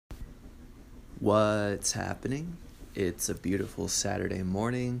What's happening? It's a beautiful Saturday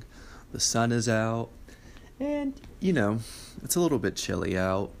morning. The sun is out. And, it's a little bit chilly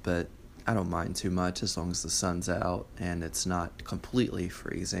out, but I don't mind too much as long as the sun's out and it's not completely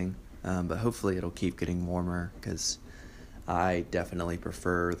freezing. But hopefully it'll keep getting warmer because I definitely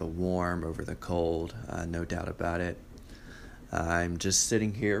prefer the warm over the cold, no doubt about it. I'm just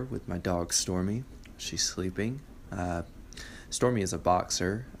sitting here with my dog Stormy. She's sleeping. Stormy is a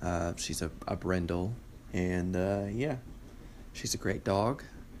boxer. She's a brindle. And, she's a great dog.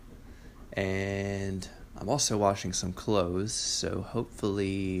 And I'm also washing some clothes, so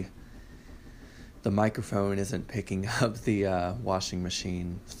hopefully the microphone isn't picking up the washing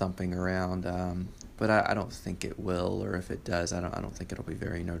machine thumping around. But I don't think it will, or if it does, I don't think it'll be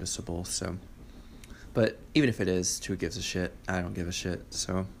very noticeable. So, but even if it is, who gives a shit? I don't give a shit.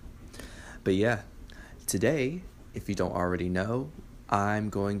 So, but yeah, today, if you don't already know, I'm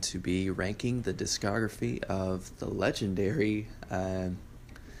going to be ranking the discography of the legendary,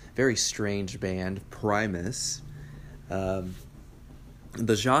 very strange band Primus. The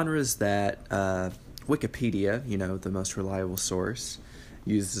genres that Wikipedia, the most reliable source,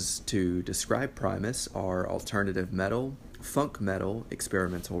 uses to describe Primus are alternative metal, funk metal,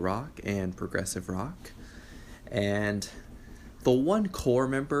 experimental rock, and progressive rock. And the one core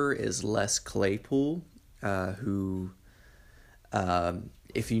member is Les Claypool, who,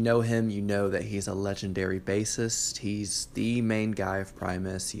 if you know him, you know that he's a legendary bassist. He's the main guy of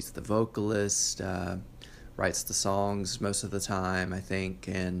Primus. He's the vocalist, writes the songs most of the time, I think.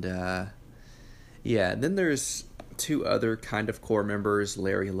 And, and then there's two other kind of core members,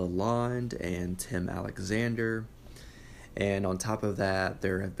 Larry Lalonde and Tim Alexander. And on top of that,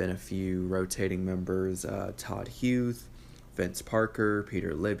 there have been a few rotating members, Todd Hughes, Vince Parker,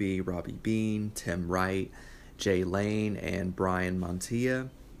 Peter Libby, Robbie Bean, Tim Wright, Jay Lane, and Brian Montilla,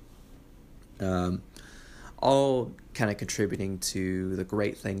 all kind of contributing to the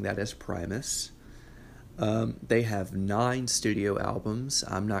great thing that is Primus. They have 9 studio albums.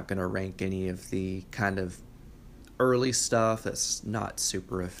 I'm not going to rank any of the kind of early stuff that's not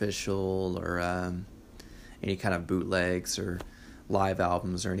super official or any kind of bootlegs or live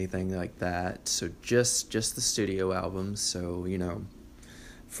albums or anything like that. So just the studio albums. So,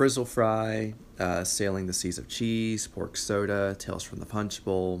 Frizzle Fry, Sailing the Seas of Cheese, Pork Soda, Tales from the Punch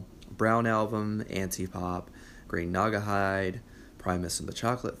Bowl, Brown Album, Anti-Pop, Green Naugahyde, Primus and the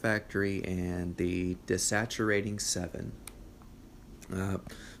Chocolate Factory, and the Desaturating 7.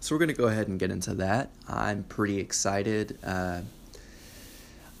 So we're going to go ahead and get into that. I'm pretty excited.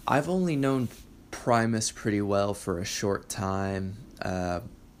 I've only known Primus pretty well for a short time. I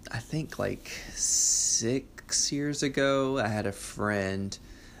think like 6 years ago, I had a friend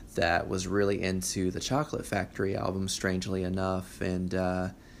that was really into the Chocolate Factory album, strangely enough,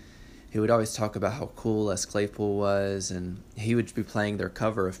 and he would always talk about how cool Les Claypool was, and he would be playing their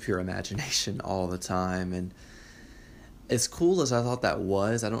cover of Pure Imagination all the time. And as cool as I thought that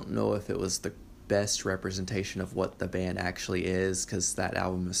was, I don't know if it was the best representation of what the band actually is, because that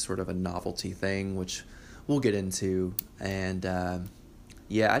album is sort of a novelty thing, which we'll get into. And I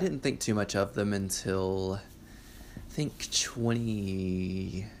didn't think too much of them until I think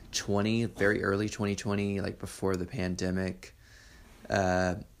 2020, very early 2020, like before the pandemic.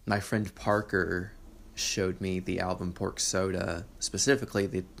 My friend Parker showed me the album Pork Soda,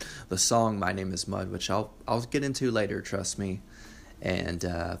 specifically the song My Name is Mud, which I'll get into later, trust me. And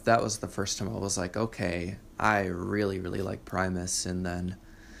that was the first time I was like, okay, I really, really like Primus. And then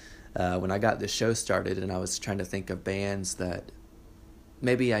when I got this show started and I was trying to think of bands that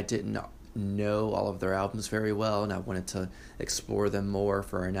maybe I didn't know all of their albums very well and I wanted to explore them more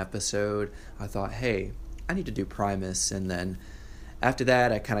for an episode, I thought, hey, I need to do Primus. And then after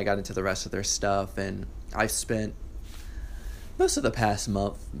that, I kind of got into the rest of their stuff, and I've spent most of the past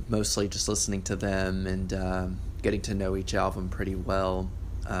month mostly just listening to them and getting to know each album pretty well.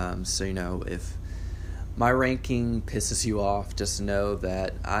 So, if my ranking pisses you off, just know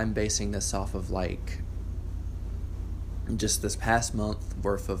that I'm basing this off of just this past month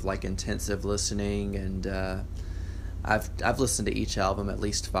worth of intensive listening, and I've listened to each album at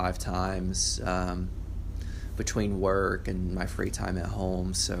least 5 times between work and my free time at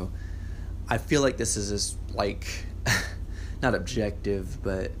home. So I feel like this is not objective,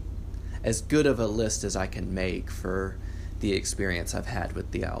 but as good of a list as I can make for the experience I've had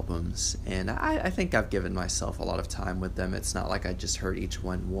with the albums. And I think I've given myself a lot of time with them. It's not like I just heard each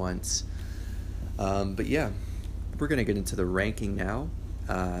one once. But yeah, we're going to get into the ranking now.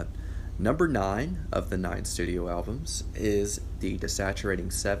 Number 9 of the 9 studio albums is the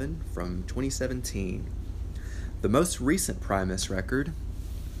Desaturating 7 from 2017. The most recent Primus record.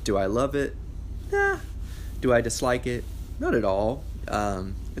 Do I love it? Nah. Do I dislike it? Not at all.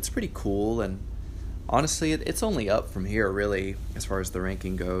 It's pretty cool, and honestly, it's only up from here, really, as far as the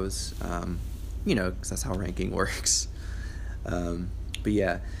ranking goes. Because that's how ranking works. But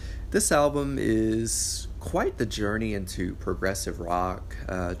yeah, this album is quite the journey into progressive rock,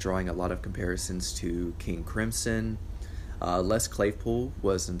 drawing a lot of comparisons to King Crimson. Les Claypool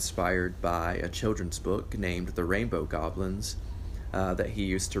was inspired by a children's book named The Rainbow Goblins that he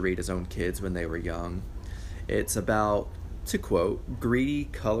used to read his own kids when they were young. It's about, to quote, greedy,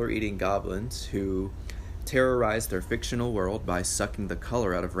 color-eating goblins who terrorize their fictional world by sucking the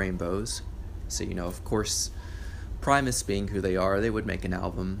color out of rainbows. So, of course, Primus being who they are, they would make an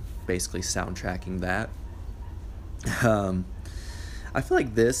album basically soundtracking that. I feel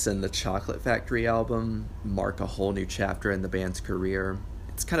like this and the Chocolate Factory album mark a whole new chapter in the band's career.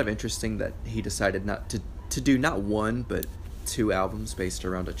 It's kind of interesting that he decided not to do not one, but 2 albums based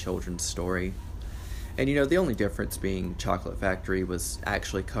around a children's story. And the only difference being Chocolate Factory was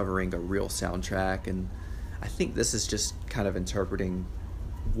actually covering a real soundtrack, and I think this is just kind of interpreting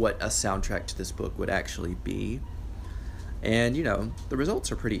what a soundtrack to this book would actually be. And, the results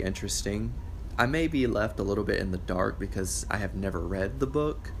are pretty interesting. I may be left a little bit in the dark because I have never read the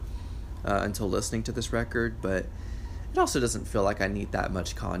book until listening to this record, but it also doesn't feel like I need that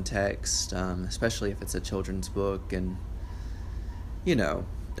much context, especially if it's a children's book. And,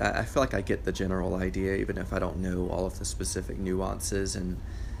 I feel like I get the general idea, even if I don't know all of the specific nuances. And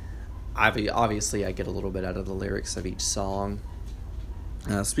obviously I get a little bit out of the lyrics of each song.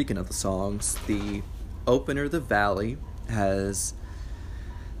 Speaking of the songs, the opener, The Valley, has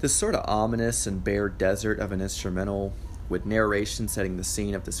this sort of ominous and bare desert of an instrumental with narration setting the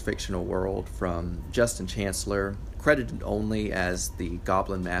scene of this fictional world from Justin Chancellor, credited only as the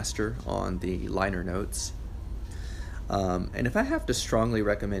Goblin Master on the liner notes. And if I have to strongly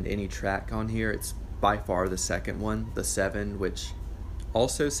recommend any track on here, it's by far the second one, The Seven, which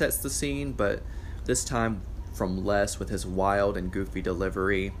also sets the scene, but this time from Les with his wild and goofy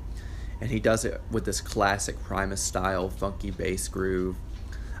delivery. And he does it with this classic Primus style funky bass groove.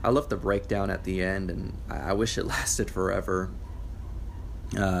 I love the breakdown at the end, and I wish it lasted forever.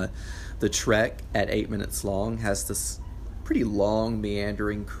 The trek, at 8 minutes long, has this pretty long,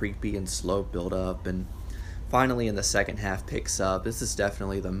 meandering, creepy, and slow build-up, and finally in the second half picks up. This is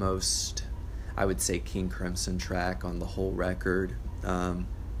definitely the most, I would say, King Crimson track on the whole record.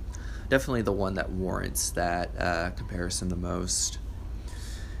 Definitely the one that warrants that comparison the most.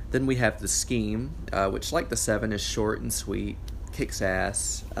 Then we have The Scheme, which, like The Seven, is short and sweet, kicks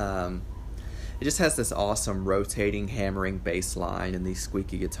ass. It just has this awesome rotating, hammering bass line and these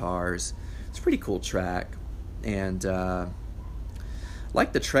squeaky guitars. It's a pretty cool track. And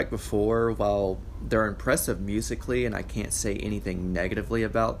like the track before, while they're impressive musically and I can't say anything negatively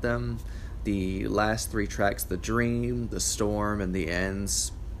about them, the last 3 tracks, The Dream, The Storm, and The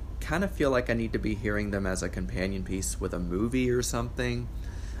Ends, kind of feel like I need to be hearing them as a companion piece with a movie or something.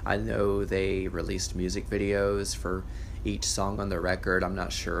 I know they released music videos for each song on the record. I'm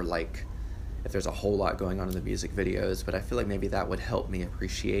not sure if there's a whole lot going on in the music videos, but I feel like maybe that would help me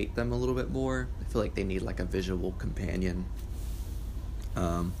appreciate them a little bit more. I feel like they need a visual companion.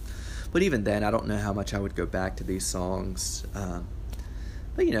 But even then, I don't know how much I would go back to these songs.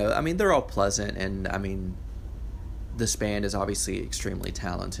 But they're all pleasant, and this band is obviously extremely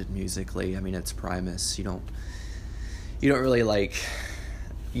talented musically. it's Primus. You don't really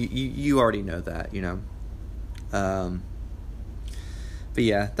you already know that, But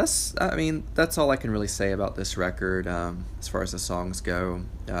yeah, that's all I can really say about this record as far as the songs go.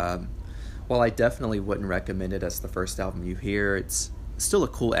 While I definitely wouldn't recommend it as the first album you hear, it's still a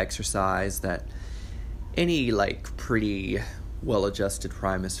cool exercise that any pretty well-adjusted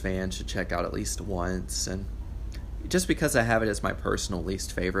Primus fan should check out at least once. And just because I have it as my personal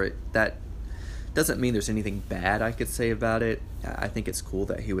least favorite, that doesn't mean there's anything bad I could say about it. I think it's cool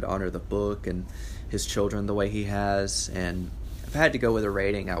that he would honor the book and his children the way he has. And if I had to go with a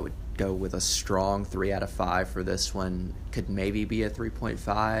rating, I would go with a strong 3 out of 5 for this one. Could maybe be a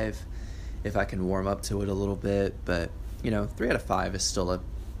 3.5 if I can warm up to it a little bit. But, 3 out of 5 is still a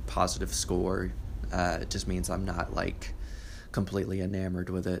positive score. It just means I'm not, completely enamored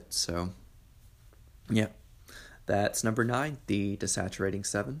with it. So, yeah. That's number 9, the Desaturating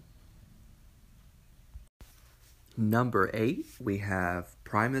 7. Number 8, we have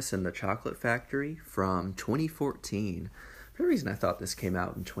Primus and the Chocolate Factory from 2014. For some reason, I thought this came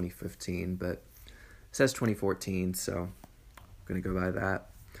out in 2015, but it says 2014, so I'm going to go by that.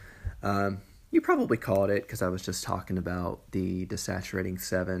 You probably called it because I was just talking about the Desaturating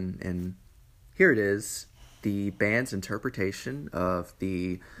 7, and here it is. the band's interpretation of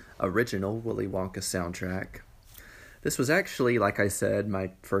the original Willy Wonka soundtrack. This was actually, like I said,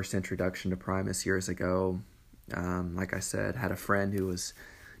 my first introduction to Primus years ago. Like I said, had a friend who was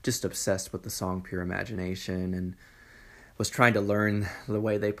just obsessed with the song Pure Imagination and was trying to learn the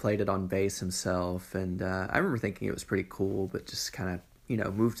way they played it on bass himself. And I remember thinking it was pretty cool, but just kind of,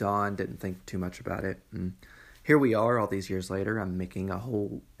 moved on, didn't think too much about it. And here we are all these years later. I'm making a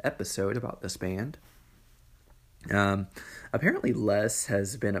whole episode about this band. Apparently Les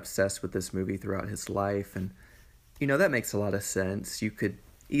has been obsessed with this movie throughout his life, and that makes a lot of sense. You could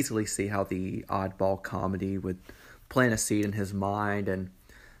easily see how the oddball comedy would plant a seed in his mind and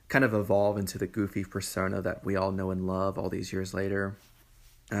kind of evolve into the goofy persona that we all know and love all these years later.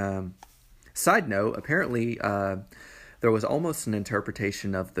 Side note, apparently there was almost an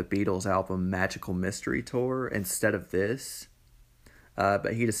interpretation of the Beatles album Magical Mystery Tour instead of this,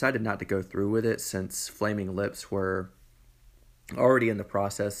 but he decided not to go through with it since Flaming Lips were already in the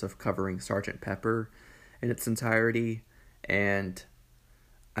process of covering Sgt. Pepper in its entirety. And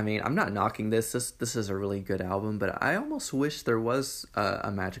I mean, I'm not knocking this is a really good album, but I almost wish there was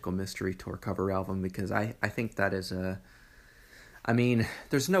a Magical Mystery Tour cover album, because I think that is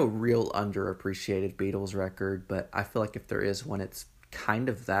there's no real underappreciated Beatles record, but I feel like if there is one, it's kind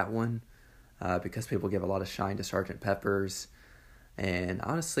of that one, because people give a lot of shine to Sgt. Pepper's, and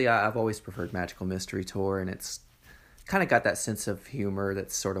honestly, I've always preferred Magical Mystery Tour, and it's kind of got that sense of humor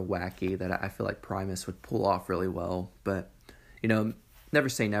that's sort of wacky that I feel like Primus would pull off really well. But never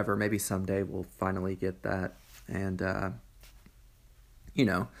say never. Maybe someday we'll finally get that. And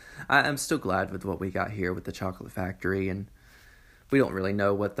I'm still glad with what we got here with the Chocolate Factory, and we don't really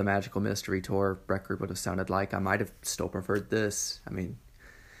know what the Magical Mystery Tour record would have sounded like. I might have still preferred this. I mean,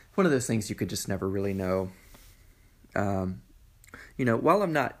 one of those things you could just never really know. While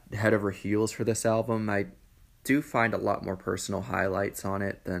I'm not head over heels for this album, I do find a lot more personal highlights on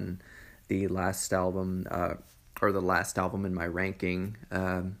it than the last album, or the last album in my ranking,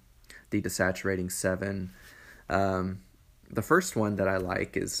 the Desaturating 7. The first one that I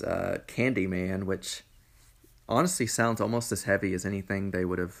like is Candyman, which honestly sounds almost as heavy as anything they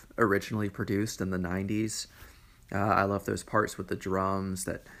would have originally produced in the 90s. I love those parts with the drums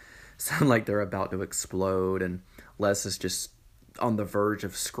that sound like they're about to explode, and Les is just on the verge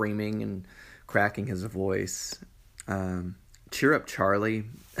of screaming and cracking his voice. Cheer Up Charlie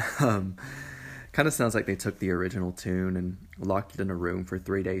kind of sounds like they took the original tune and locked it in a room for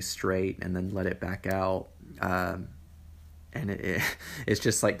 3 days straight and then let it back out. And it's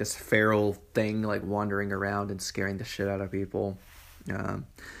just like this feral thing like wandering around and scaring the shit out of people.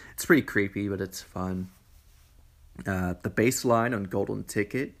 It's pretty creepy, but it's fun. The bass line on Golden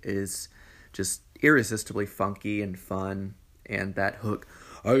Ticket is just irresistibly funky and fun, and that hook,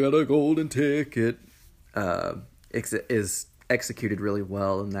 I got a golden ticket, is executed really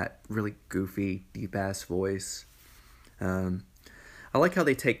well in that really goofy, deep-ass voice. I like how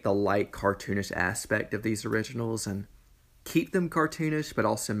they take the light, cartoonish aspect of these originals and keep them cartoonish, but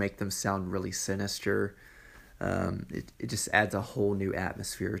also make them sound really sinister. It just adds a whole new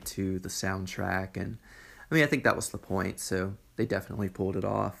atmosphere to the soundtrack, and I think that was the point, so they definitely pulled it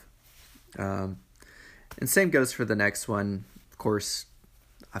off. And same goes for the next one. Of course,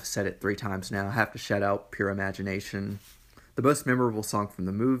 I've said it 3 times now. I have to shout out Pure Imagination, the most memorable song from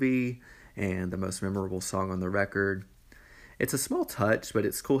the movie and the most memorable song on the record. It's a small touch, but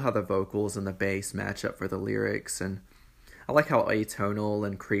it's cool how the vocals and the bass match up for the lyrics, and I like how atonal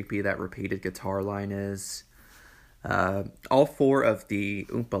and creepy that repeated guitar line is. All 4 of the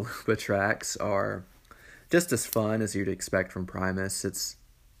Oompa Loompa tracks are just as fun as you'd expect from Primus. It's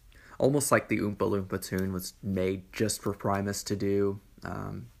almost like the Oompa Loompa tune was made just for Primus to do.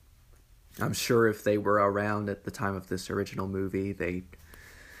 I'm sure if they were around at the time of this original movie,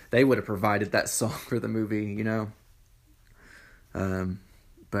 they would have provided that song for the movie,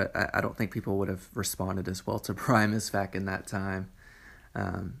 But I don't think people would have responded as well to Primus back in that time.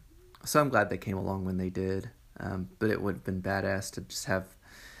 So I'm glad they came along when they did. But it would have been badass to just have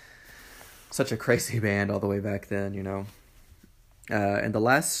such a crazy band all the way back then, And the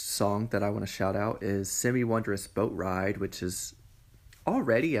last song that I want to shout out is Semi-Wondrous Boat Ride, which is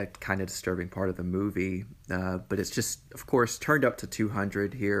already a kind of disturbing part of the movie. But it's just, of course, turned up to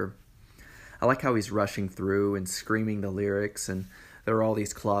 200 here. I like how he's rushing through and screaming the lyrics, and there are all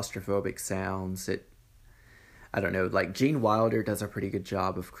these claustrophobic sounds. I don't know, like Gene Wilder does a pretty good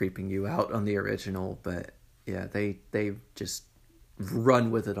job of creeping you out on the original, but yeah, they just run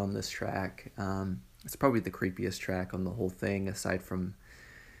with it on this track. It's probably the creepiest track on the whole thing, aside from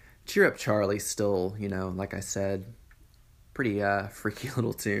Cheer Up Charlie. Still, like I said, pretty freaky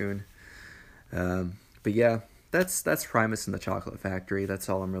little tune. But yeah, that's Primus and the Chocolate Factory. That's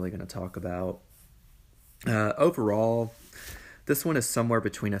all I'm really going to talk about. Overall, this one is somewhere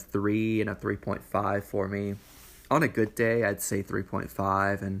between a 3 and a 3.5 for me. On a good day, I'd say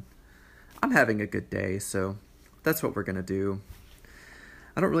 3.5, and I'm having a good day, so that's what we're going to do.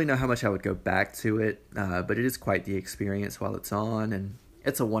 I don't really know how much I would go back to it, but it is quite the experience while it's on, and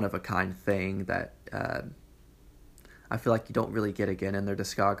it's a one-of-a-kind thing that I feel like you don't really get again in their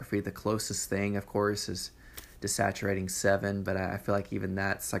discography. The closest thing, of course, is Desaturating 7, but I feel like even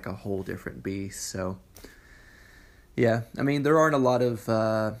that's like a whole different beast, so yeah, I mean, there aren't a lot of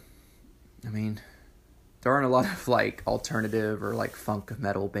like alternative or like funk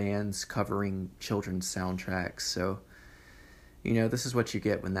metal bands covering children's soundtracks. So, this is what you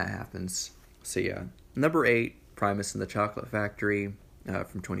get when that happens. So yeah, number 8, Primus and the Chocolate Factory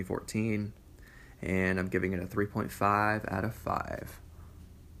from 2014, and I'm giving it a 3.5 out of 5.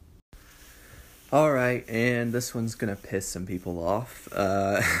 All right, and this one's gonna piss some people off.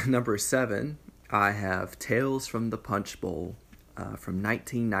 Number 7, I have Tales from the Punch Bowl. From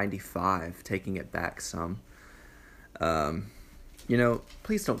 1995, taking it back some.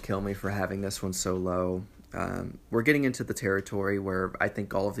 Please don't kill me for having this one so low. We're getting into the territory where I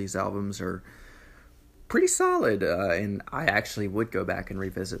think all of these albums are pretty solid, and I actually would go back and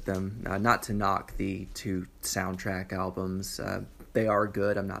revisit them. Not to knock the 2 soundtrack albums. They are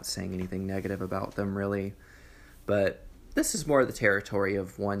good. I'm not saying anything negative about them, really. But this is more of the territory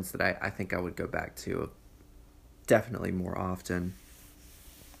of ones that I think I would go back to definitely more often.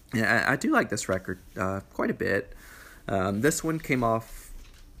 Yeah, I do like this record quite a bit. This one came hot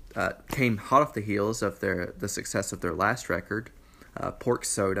off the heels of the success of their last record, Pork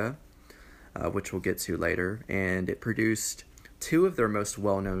Soda, which we'll get to later, and it produced 2 of their most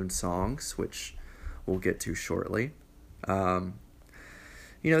well-known songs, which we'll get to shortly.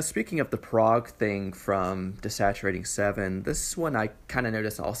 Speaking of the prog thing from Desaturating 7, this one I kind of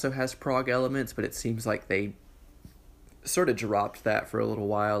noticed also has prog elements, but it seems like they sort of dropped that for a little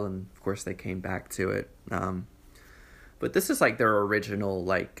while, and of course they came back to it. But this is like their original,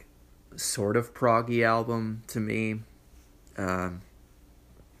 like, sort of proggy album to me. And,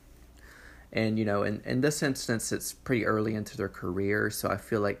 in this instance, it's pretty early into their career, so I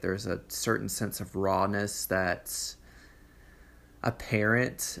feel like there's a certain sense of rawness that's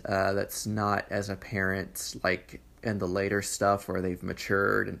apparent, that's not as apparent, like, in the later stuff where they've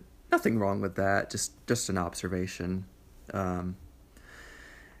matured, and nothing wrong with that, just an observation.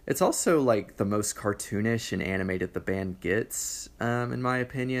 It's also like the most cartoonish and animated the band gets, in my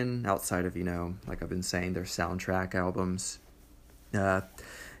opinion, outside of, like I've been saying, their soundtrack albums.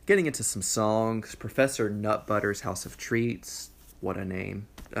 Getting into some songs, Professor Nutbutter's House of Treats, what a name,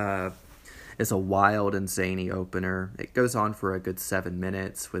 is a wild and zany opener. It goes on for a good 7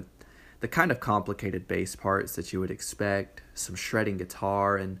 minutes with the kind of complicated bass parts that you would expect, some shredding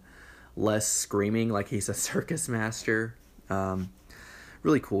guitar, and less screaming like he's a circus master.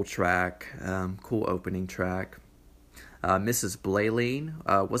 Really cool track, cool opening track. Mrs.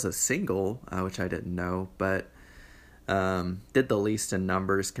 Blaline was a single, which I didn't know, but did the least in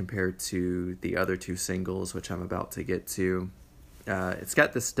numbers compared to the other 2 singles, which I'm about to get to. It's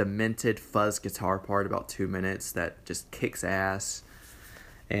got this demented fuzz guitar part about 2 minutes that just kicks ass.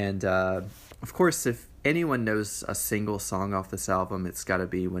 And of course, if anyone knows a single song off this album, it's got to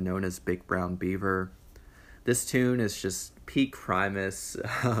be Winona's Big Brown Beaver. This tune is just peak Primus,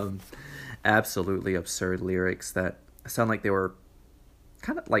 absolutely absurd lyrics that sound like they were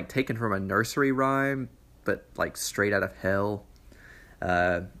kind of like taken from a nursery rhyme, but like straight out of hell,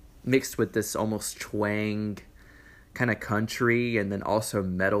 mixed with this almost twang kind of country and then also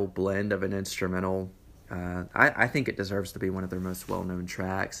metal blend of an instrumental. I think it deserves to be one of their most well-known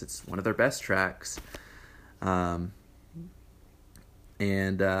tracks. It's one of their best tracks. And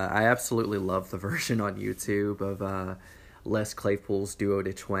I absolutely love the version on YouTube of Les Claypool's duo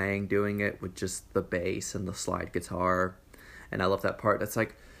de twang doing it with just the bass and the slide guitar. And I love that part that's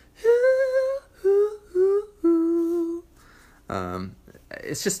like,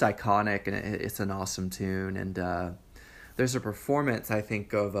 it's just iconic, and it's an awesome tune. And there's a performance, I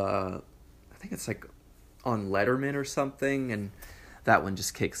think it's like on Letterman or something, and that one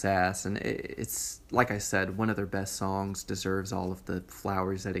just kicks ass, and it's, like I said, one of their best songs, deserves all of the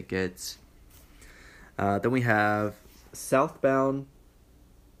flowers that it gets. Then we have Southbound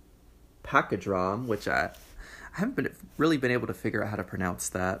Pachydraum, which I haven't really been able to figure out how to pronounce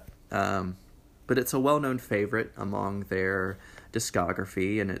that, but it's a well-known favorite among their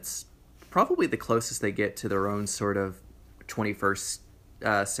discography, and it's probably the closest they get to their own sort of 21st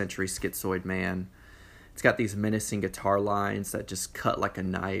century schizoid man. It's got these menacing guitar lines that just cut like a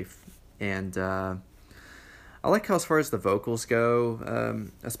knife, and I like how, as far as the vocals go,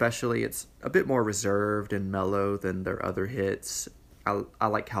 especially, it's a bit more reserved and mellow than their other hits. I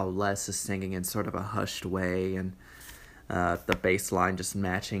like how Les is singing in sort of a hushed way, and the bass line just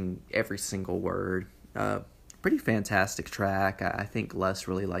matching every single word. Pretty fantastic track. I think Les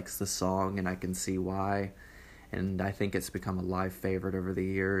really likes the song, and I can see why. And I think it's become a live favorite over the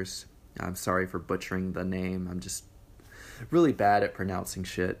years. I'm sorry for butchering the name. I'm just really bad at pronouncing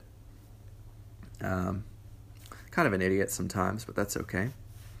shit. Kind of an idiot sometimes, but that's okay.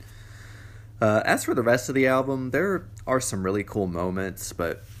 As for the rest of the album, there are some really cool moments,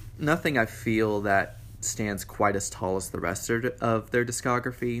 but nothing I feel that stands quite as tall as the rest of their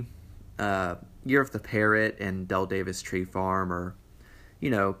discography. Year of the Parrot and Del Davis Tree Farm are,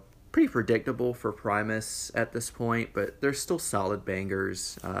 pretty predictable for Primus at this point, but they're still solid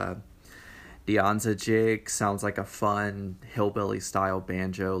bangers. Deonza Jig sounds like a fun hillbilly-style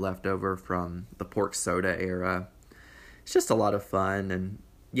banjo left over from the Pork Soda era. It's just a lot of fun, and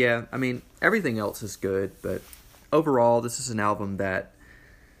yeah, I mean, everything else is good, but overall, this is an album that,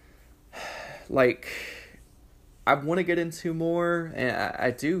 I want to get into more, and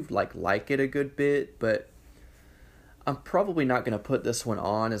I do, like it a good bit, but I'm probably not going to put this one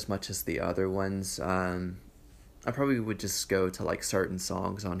on as much as the other ones. I probably would just go to, certain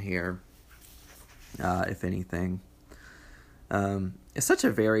songs on here, if anything. It's such a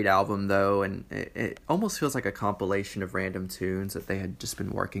varied album, though, and it almost feels like a compilation of random tunes that they had just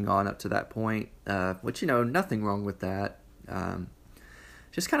been working on up to that point, which, nothing wrong with that.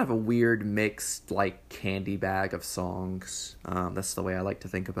 Just kind of a weird mixed, candy bag of songs. That's the way I like to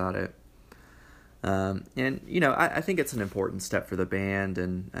think about it. And, I think it's an important step for the band,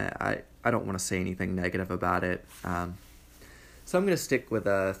 and I don't want to say anything negative about it. So I'm going to stick with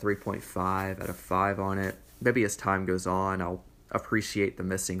a 3.5 out of 5 on it. Maybe as time goes on, I'll appreciate the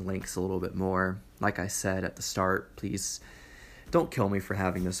missing links a little bit more. Like I said at the start, please don't kill me for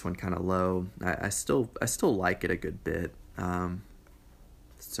having this one kind of low. I still like it a good bit.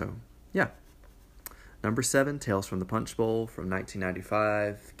 So, yeah. Number 7, Tales from the Punch Bowl from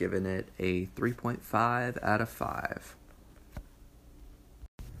 1995, giving it a 3.5 out of 5.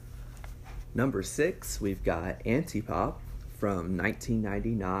 Number 6, we've got Antipop from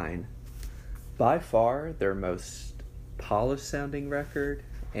 1999. By far their most polished sounding record,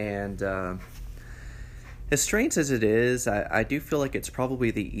 and as strange as it is, I do feel like it's probably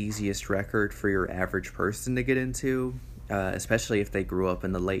the easiest record for your average person to get into. Especially if they grew up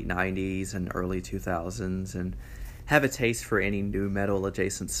in the late 90s and early 2000s and have a taste for any new metal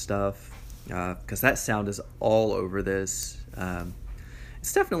adjacent stuff, because that sound is all over this.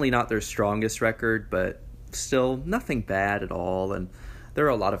 It's definitely not their strongest record, but still nothing bad at all, and there are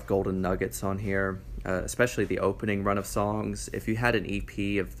a lot of golden nuggets on here, especially the opening run of songs. If you had an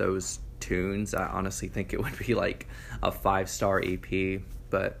EP of those tunes, I honestly think it would be like a 5-star EP,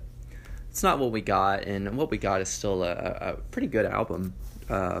 but it's not what we got, and what we got is still a pretty good album.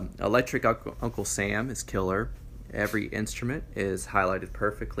 Electric Uncle Sam is killer. Every instrument is highlighted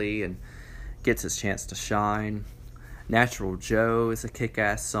perfectly and gets his chance to shine. Natural Joe is a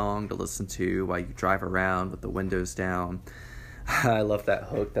kick-ass song to listen to while you drive around with the windows down. I love that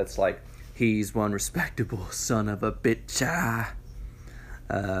hook that's like, he's one respectable son of a bitch.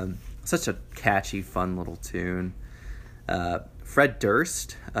 Such a catchy, fun little tune. Fred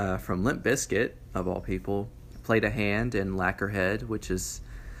Durst from Limp Bizkit, of all people, played a hand in Lacquerhead, which is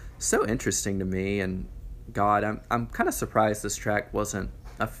so interesting to me. And God, I'm kind of surprised this track wasn't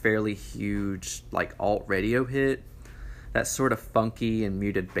a fairly huge alt radio hit. That sort of funky and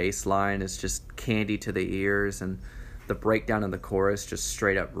muted bass line is just candy to the ears, and the breakdown in the chorus just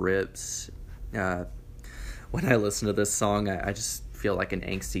straight up rips. When I listen to this song, I just feel like an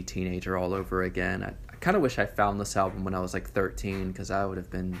angsty teenager all over again. I kind of wish I found this album when I was 13, because I would have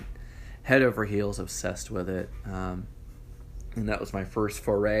been head over heels obsessed with it. And that was my first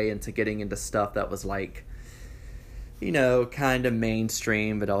foray into getting into stuff that was kind of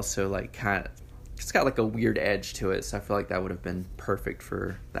mainstream, but also kind of just got a weird edge to it. So I feel like that would have been perfect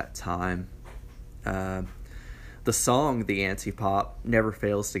for that time. The song, The Antipop, never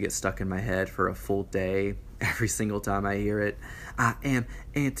fails to get stuck in my head for a full day every single time I hear it. I am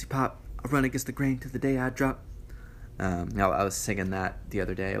Antipop. I run against the grain to the day I drop. I was singing that the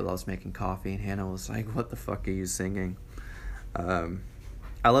other day while I was making coffee, and Hannah was like, what the fuck are you singing? I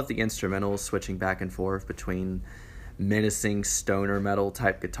love the instrumentals switching back and forth between menacing stoner metal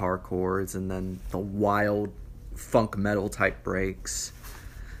type guitar chords and then the wild funk metal type breaks.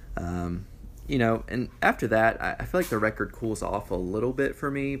 And after that, I feel like the record cools off a little bit for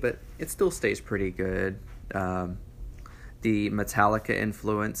me, but it still stays pretty good. The Metallica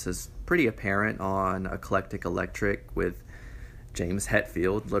influence is pretty apparent on Eclectic Electric, with James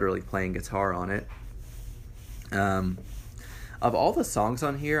Hetfield literally playing guitar on it. Of all the songs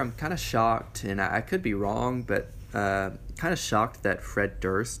on here, I'm kind of shocked, and I could be wrong, but kind of shocked that Fred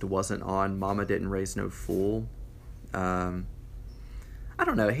Durst wasn't on Mama Didn't Raise No Fool. I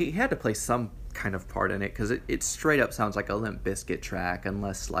don't know, he had to play some kind of part in it, because it straight up sounds like a Limp Bizkit track,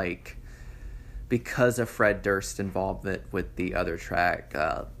 unless, like, because of Fred Durst's involvement with the other track,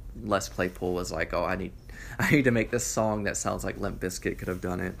 Les Claypool was like, oh, I need to make this song that sounds like Limp Bizkit could have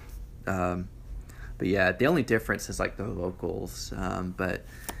done it. But yeah, the only difference is like the vocals. But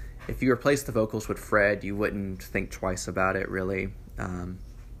if you replace the vocals with Fred, you wouldn't think twice about it, really.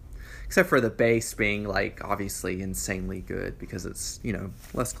 Except for the bass being, like, obviously insanely good because it's,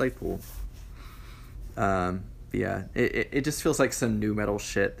 Les Claypool. Yeah, it just feels like some new metal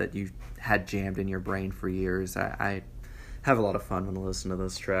shit that you had jammed in your brain for years. I have a lot of fun when I listen to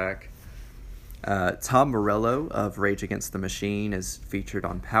this track. Tom Morello of Rage Against the Machine is featured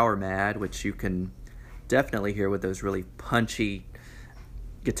on Power Mad, which you can definitely hear with those really punchy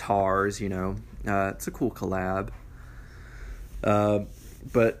guitars, It's a cool collab.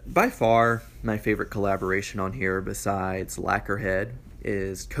 But by far, my favorite collaboration on here, besides Lacquerhead,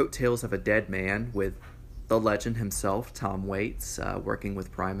 is Coattails of a Dead Man with the legend himself, Tom Waits, working with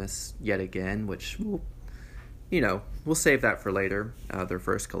Primus yet again, which we'll save that for later, their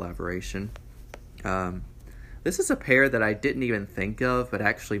first collaboration. This is a pair that I didn't even think of, but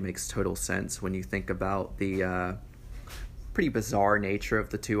actually makes total sense when you think about the pretty bizarre nature of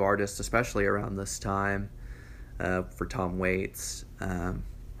the two artists, especially around this time, for Tom Waits.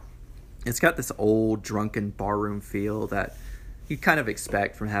 It's got this old, drunken barroom feel that you kind of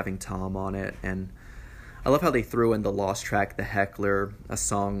expect from having Tom on it, and I love how they threw in the lost track, The Heckler, a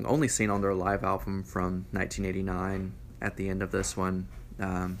song only seen on their live album from 1989 at the end of this one.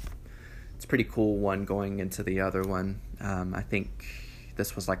 It's a pretty cool one going into the other one. I think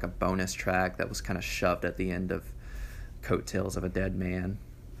this was like a bonus track that was kind of shoved at the end of Coattails of a Dead Man.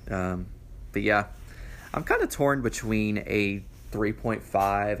 But yeah, I'm kind of torn between a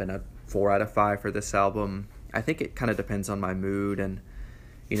 3.5 and a 4 out of 5 for this album. I think it kind of depends on my mood, and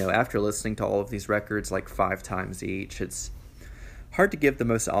after listening to all of these records like 5 times each, it's hard to give the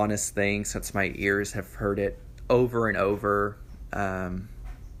most honest thing since my ears have heard it over and over.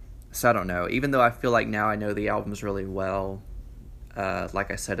 So I don't know. Even though I feel like now I know the albums really well,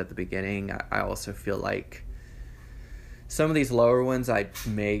 like I said at the beginning, I also feel like some of these lower ones I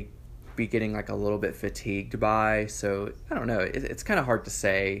may be getting like a little bit fatigued by. So I don't know. It's kind of hard to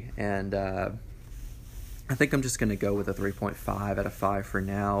say, and I think I'm just going to go with a 3.5 out of 5 for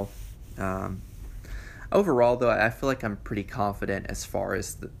now. Overall, though, I feel like I'm pretty confident as far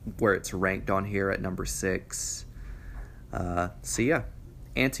as where it's ranked on here at number 6. So yeah,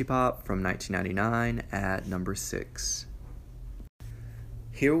 Antipop from 1999 at number 6.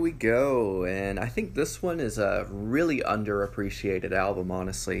 Here we go, and I think this one is a really underappreciated album,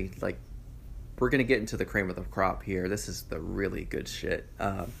 honestly. Like, we're going to get into the cream of the crop here. This is the really good shit.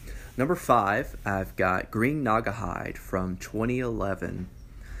 Number 5, I've got Green Naugahyde from 2011.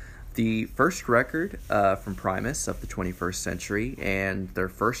 The first record from Primus of the 21st century, and their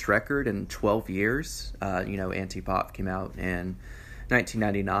first record in 12 years. Antipop came out in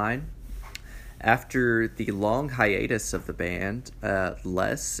 1999. After the long hiatus of the band,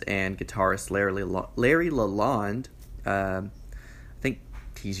 Les and guitarist Larry Lalonde, I think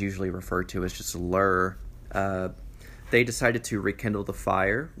he's usually referred to as just Lur, they decided to rekindle the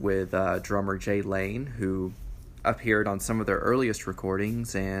fire with drummer Jay Lane, who appeared on some of their earliest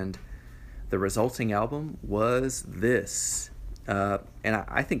recordings, and the resulting album was this. And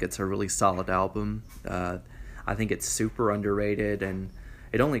I think it's a really solid album. I think it's super underrated, and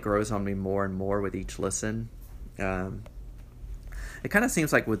it only grows on me more and more with each listen. It kind of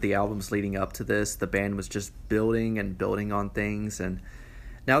seems like with the albums leading up to this, the band was just building and building on things, and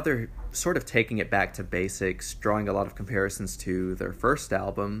now they're sort of taking it back to basics, drawing a lot of comparisons to their first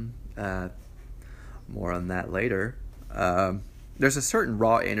album. More on that later. There's a certain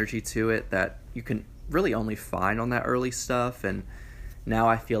raw energy to it that you can really only find on that early stuff, and now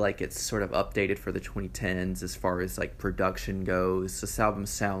I feel like it's sort of updated for the 2010s as far as like production goes. This album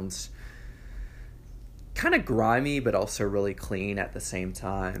sounds kind of grimy, but also really clean at the same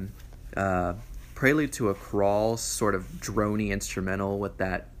time. Prelude to a Crawl, sort of droney instrumental with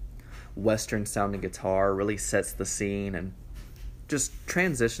that Western sounding guitar, really sets the scene and just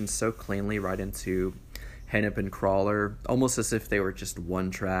transitions so cleanly right into Hennepin Crawler, almost as if they were just one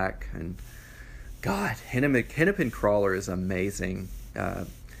track. And God, Hennepin Crawler is amazing.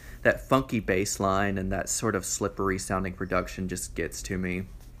 that funky bass line and that sort of slippery sounding production just gets to me.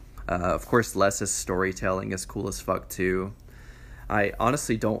 Of course, Les's storytelling is cool as fuck too. I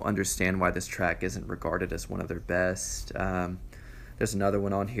honestly don't understand why this track isn't regarded as one of their best. There's another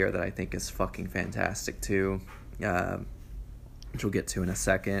one on here that I think is fucking fantastic too, which we'll get to in a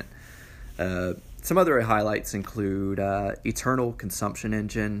second. Some other highlights include Eternal Consumption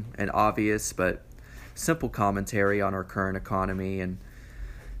Engine, an obvious but simple commentary on our current economy and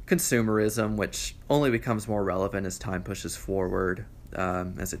consumerism, which only becomes more relevant as time pushes forward,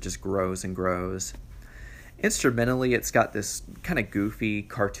 as it just grows and grows. Instrumentally, it's got this kind of goofy,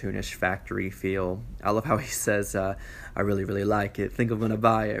 cartoonish factory feel. I love how he says, I really, really like it. Think I'm going to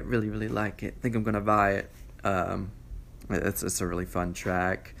buy it. Really, really like it. Think I'm going to buy it. It's a really fun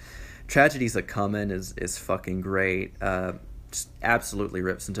track. Tragedies A Comin' is fucking great. Just absolutely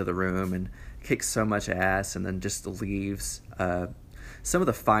rips into the room and kicks so much ass and then just leaves. Some of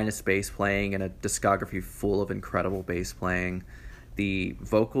the finest bass playing in a discography full of incredible bass playing. The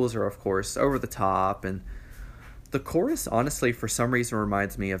vocals are, of course, over the top, and the chorus, honestly, for some reason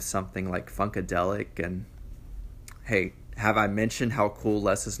reminds me of something like Funkadelic. And hey, have I mentioned how cool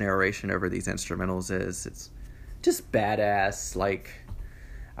Les's narration over these instrumentals is? It's just badass. Like,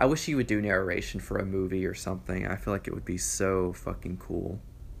 I wish he would do narration for a movie or something. I feel like it would be so fucking cool.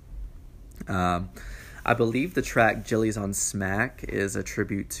 I believe the track Jilly's on Smack is a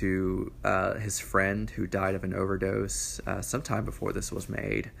tribute to his friend who died of an overdose sometime before this was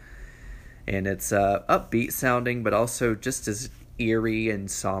made. And it's upbeat sounding, but also just as eerie and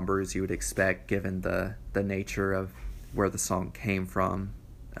somber as you would expect given the nature of where the song came from.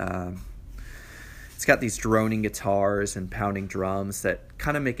 It's got these droning guitars and pounding drums that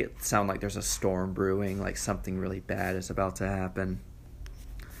kind of make it sound like there's a storm brewing, like something really bad is about to happen.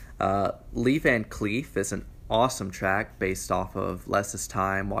 Lee Van Cleef is an awesome track based off of Les's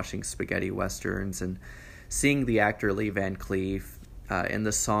time watching spaghetti westerns and seeing the actor Lee Van Cleef. In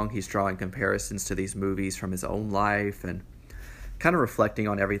this song, he's drawing comparisons to these movies from his own life and kind of reflecting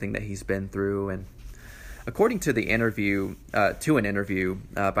on everything that he's been through. And according to an interview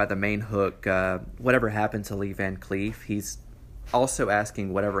by the main hook, Whatever Happened to Lee Van Cleef, he's also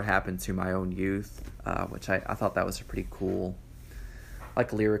asking whatever happened to my own youth, which I thought that was a pretty cool,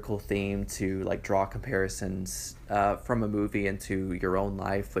 like, lyrical theme to, like, draw comparisons from a movie into your own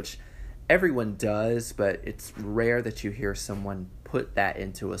life, which everyone does, but it's rare that you hear someone put that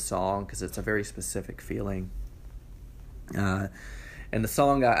into a song because it's a very specific feeling. And the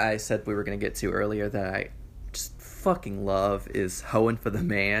song I said we were going to get to earlier that I just fucking love is Hoeing for the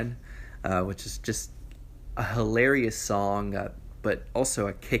Man, which is just a hilarious song, but also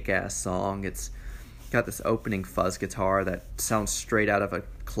a kick-ass song. It's got this opening fuzz guitar that sounds straight out of a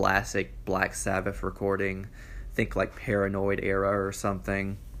classic Black Sabbath recording. Think like Paranoid era or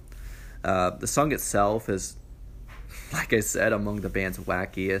something. The song itself is, like I said, among the band's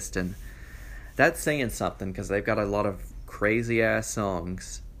wackiest, and that's saying something because they've got a lot of crazy ass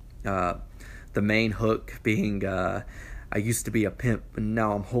songs. The main hook being I used to be a pimp but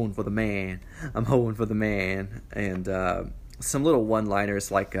now I'm hoeing for the man. I'm hoeing for the man. And some little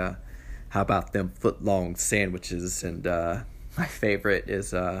one-liners like how about them foot-long sandwiches? And my favorite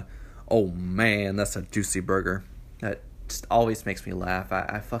is oh man, that's a juicy burger. That just always makes me laugh.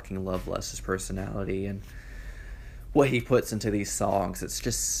 I fucking love Les's personality and what he puts into these songs. It's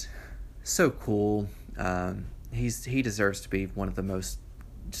just so cool. He deserves to be one of the most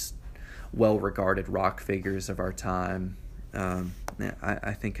just well-regarded rock figures of our time.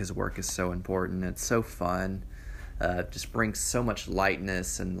 I think his work is so important. It's so fun. Just brings so much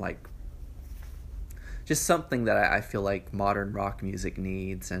lightness and like just something that I feel like modern rock music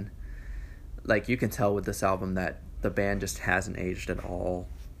needs. And like you can tell with this album that the band just hasn't aged at all.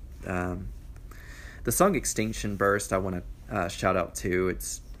 The song Extinction Burst I want to shout out to.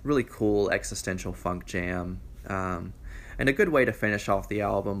 It's really cool existential funk jam. And a good way to finish off the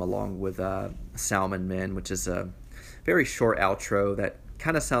album along with Salmon Men, which is a very short outro that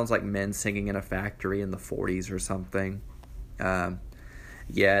kind of sounds like men singing in a factory in the 40s or something.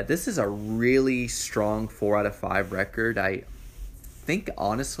 Yeah, this is a really strong 4 out of 5 record. I think,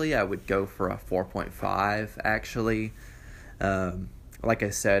 honestly, I would go for a 4.5, actually. Like I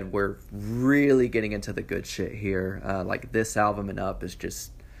said, we're really getting into the good shit here. Like, this album and up is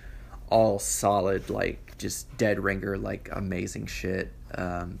just all solid, like, just dead ringer, like, amazing shit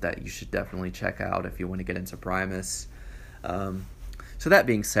that you should definitely check out if you want to get into Primus. So that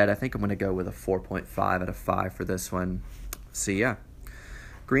being said, I think I'm going to go with a 4.5 out of 5 for this one. So, yeah.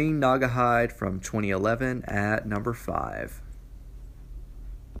 Green Naugahyde from 2011 at number 5.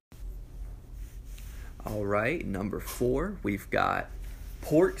 All right, number 4, we've got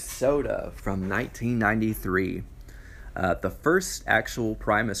Pork Soda from 1993. The first actual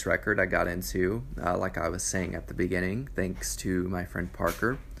Primus record I got into, like I was saying at the beginning, thanks to my friend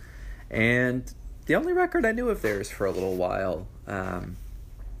Parker. And the only record I knew of theirs for a little while.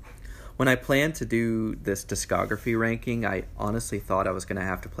 When I planned to do this discography ranking, I honestly thought I was going to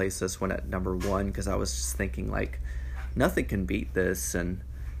have to place this one at number 1 because I was just thinking, like, nothing can beat this. And,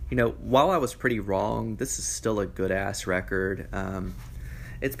 while I was pretty wrong, this is still a good-ass record.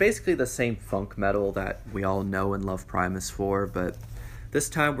 It's basically the same funk metal that we all know and love Primus for, but this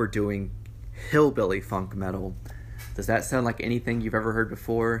time we're doing hillbilly funk metal. Does that sound like anything you've ever heard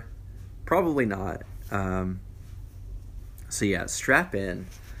before? Probably not. So yeah, strap in.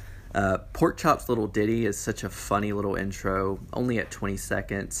 Pork Chop's little ditty is such a funny little intro, only at 20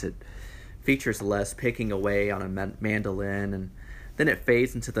 seconds. It features Les picking away on a mandolin, and then it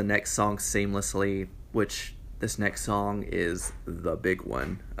fades into the next song seamlessly, which this next song is the big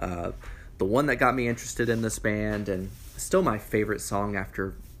one. The one that got me interested in this band, and still my favorite song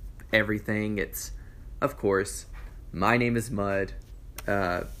after everything. It's, of course, My Name is Mud.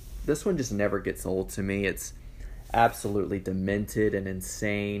 This one just never gets old to me. It's absolutely demented and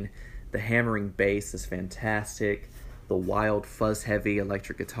insane. The hammering bass is fantastic. The wild fuzz-heavy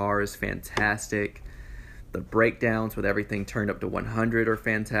electric guitar is fantastic. The breakdowns with everything turned up to 100 are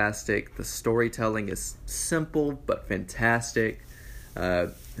fantastic. The storytelling is simple but fantastic.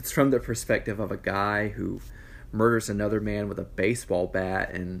 It's from the perspective of a guy who murders another man with a baseball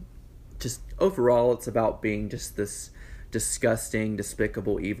bat, and just overall it's about being just this disgusting,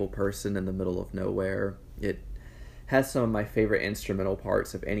 despicable, evil person in the middle of nowhere. It has some of my favorite instrumental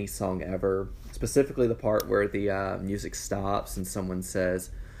parts of any song ever, specifically the part where the music stops and someone says,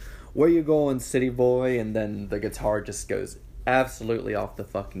 "Where you going, city boy?" And then the guitar just goes absolutely off the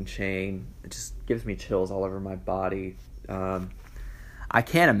fucking chain. It just gives me chills all over my body. I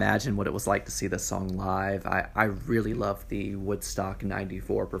can't imagine what it was like to see this song live. I really love the Woodstock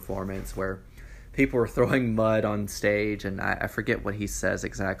 94 performance where people were throwing mud on stage, and I forget what he says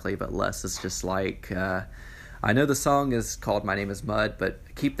exactly, but Les is just like, I know the song is called My Name is Mud, but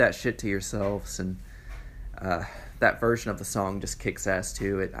keep that shit to yourselves. And that version of the song just kicks ass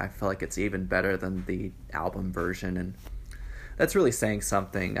too. I feel like it's even better than the album version, and that's really saying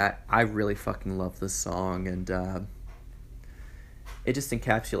something. I really fucking love this song, and it just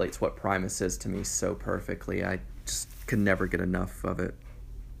encapsulates what Primus is to me so perfectly. I just could never get enough of it.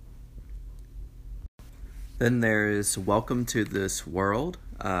 Then there's Welcome to This World,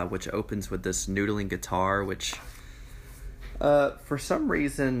 which opens with this noodling guitar, which for some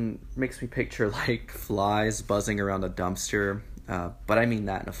reason makes me picture like flies buzzing around a dumpster, but I mean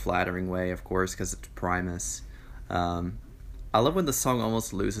that in a flattering way, of course, because it's Primus. I love when the song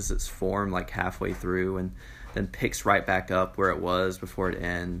almost loses its form like halfway through and then picks right back up where it was before it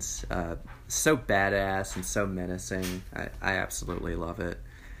ends. So badass and so menacing. I absolutely love it.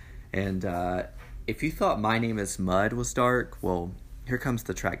 And if you thought My Name is Mud was dark, well, here comes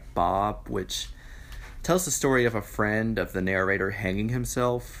the track Bob, which tells the story of a friend of the narrator hanging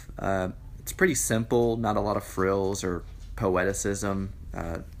himself. It's pretty simple, not a lot of frills or poeticism.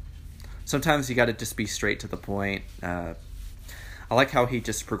 Sometimes you gotta just be straight to the point. I like how he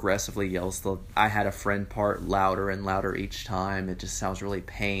just progressively yells the I had a friend part louder and louder each time. It just sounds really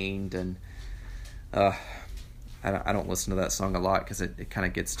pained, and I don't listen to that song a lot because it kind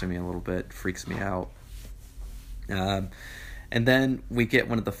of gets to me a little bit, freaks me out. And then we get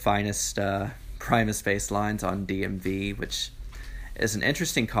one of the finest Primus bass lines on DMV, which is an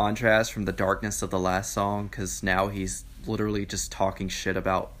interesting contrast from the darkness of the last song, because now he's literally just talking shit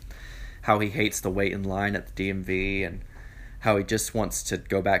about how he hates the wait in line at the DMV and how he just wants to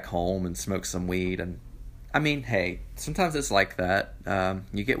go back home and smoke some weed. And I mean, hey, sometimes it's like that.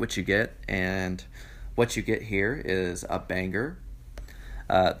 You get what you get, and what you get here is a banger.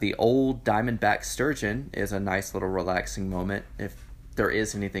 The old Diamondback Sturgeon is a nice little relaxing moment, if there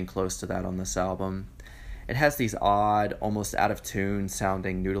is anything close to that on this album. It has these odd, almost out of tune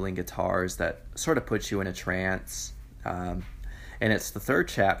sounding noodling guitars that sort of put you in a trance. And it's the third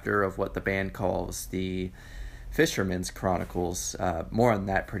chapter of what the band calls the Fisherman's Chronicles. More on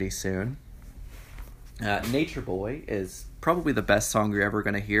that pretty soon. Nature Boy is probably the best song you're ever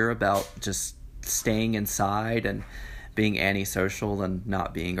going to hear about just staying inside and being antisocial and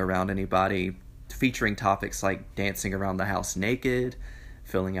not being around anybody, featuring topics like dancing around the house naked,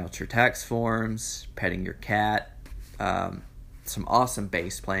 filling out your tax forms, petting your cat. Some awesome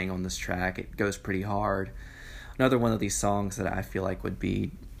bass playing on this track. It goes pretty hard. Another one of these songs that I feel like would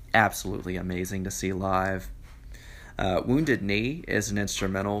be absolutely amazing to see live. Wounded Knee is an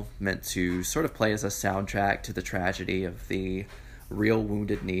instrumental meant to sort of play as a soundtrack to the tragedy of the real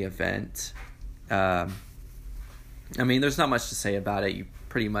Wounded Knee event. I mean, there's not much to say about it. You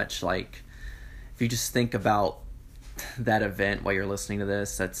pretty much, like, if you just think about that event while you're listening to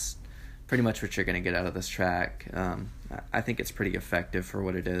this, that's pretty much what you're going to get out of this track. I think it's pretty effective for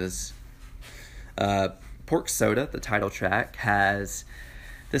what it is. Pork Soda, the title track, has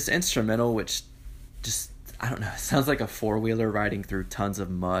this instrumental which just, I don't know, it sounds like a four-wheeler riding through tons of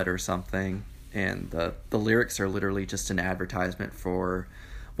mud or something. And the lyrics are literally just an advertisement for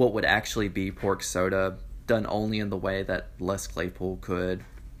what would actually be Pork Soda, done only in the way that Les Claypool could.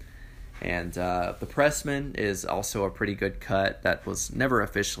 And the Pressman is also a pretty good cut that was never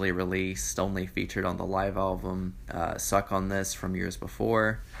officially released, only featured on the live album Suck on This from years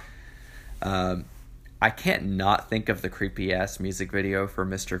before. I can't not think of the creepy-ass music video for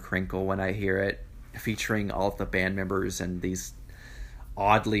Mr. Crinkle when I hear it, featuring all of the band members in these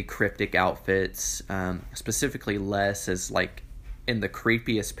oddly cryptic outfits, specifically Les as, like, in the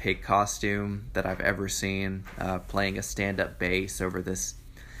creepiest pig costume that I've ever seen, playing a stand-up bass over this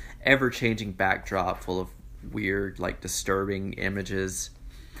ever-changing backdrop full of weird, like, disturbing images.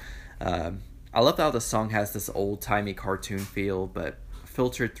 I love how the song has this old-timey cartoon feel, but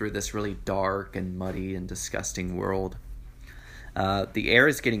filtered through this really dark and muddy and disgusting world. The Air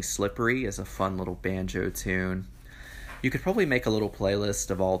is Getting Slippery is a fun little banjo tune. You could probably make a little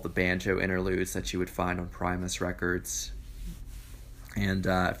playlist of all the banjo interludes that you would find on Primus records. And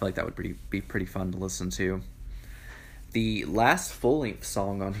I feel like that would be pretty fun to listen to. The last full-length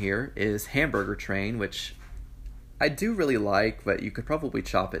song on here is Hamburger Train, which I do really like, but you could probably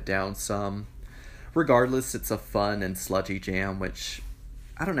chop it down some. Regardless, it's a fun and sludgy jam, which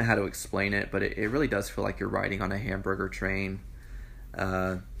I don't know how to explain it, but it really does feel like you're riding on a hamburger train.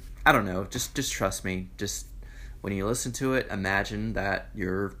 I don't know, just trust me. Just when you listen to it, imagine that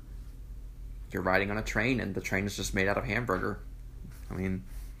you're riding on a train and the train is just made out of hamburger. I mean,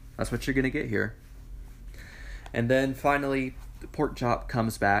 that's what you're going to get here. And then finally, Pork Chop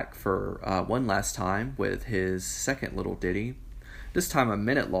comes back for one last time with his second little ditty. This time a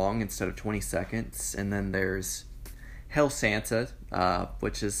minute long instead of 20 seconds. And then there's Hell Santa,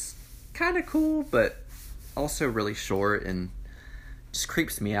 which is kind of cool, but also really short and just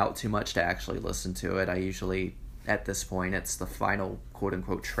creeps me out too much to actually listen to it. I usually, at this point, it's the final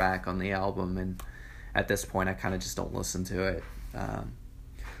quote-unquote track on the album, and at this point I kind of just don't listen to it.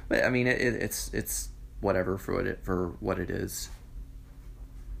 But I mean, it's whatever for what it is.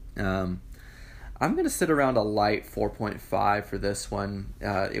 I'm going to sit around a light 4.5 for this one.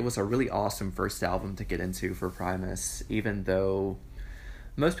 It was a really awesome first album to get into for Primus, even though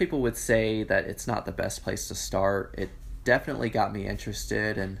most people would say that it's not the best place to start. It definitely got me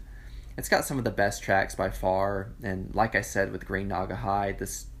interested, and it's got some of the best tracks by far. And like I said with Green Naga Hide,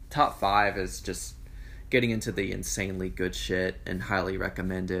 this top 5 is just getting into the insanely good shit and highly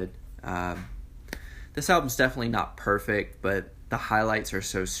recommended. This album's definitely not perfect, but the highlights are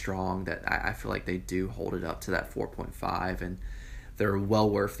so strong that I feel like they do hold it up to that 4.5, and they're well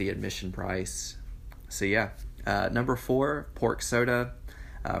worth the admission price. So yeah, number 4, Pork Soda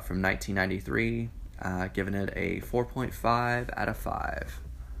from 1993, giving it a 4.5 out of 5.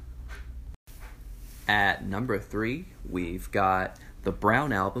 At number 3, we've got the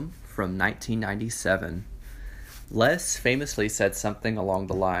Brown Album from 1997. Les famously said something along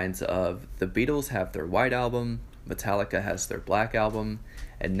the lines of, the Beatles have their White Album, Metallica has their Black Album,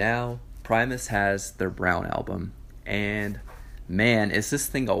 and now Primus has their Brown Album. And man, is this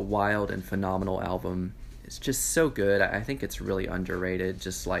thing a wild and phenomenal album. It's just so good. I think it's really underrated,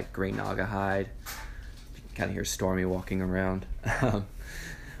 just like Green Naga Hide. You can kind of hear Stormy walking around.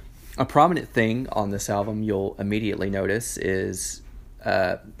 A prominent thing on this album you'll immediately notice is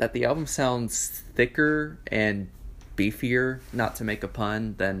that the album sounds thicker and beefier, not to make a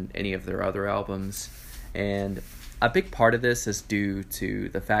pun, than any of their other albums. And a big part of this is due to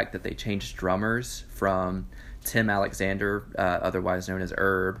the fact that they changed drummers from Tim Alexander, otherwise known as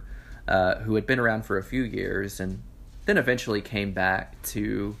Herb, who had been around for a few years and then eventually came back,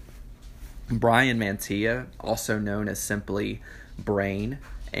 to Brian Mantilla, also known as simply Brain.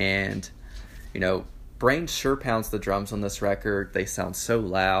 And, you know, Brain sure pounds the drums on this record. They sound so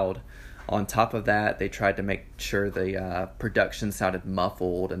loud. On top of that, they tried to make sure the production sounded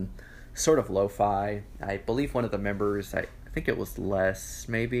muffled and sort of lo-fi. I believe one of the members, I think it was Les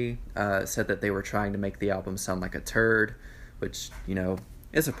maybe, said that they were trying to make the album sound like a turd, which, you know,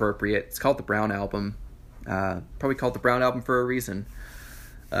 is appropriate. It's called the Brown Album. Probably called the Brown Album for a reason.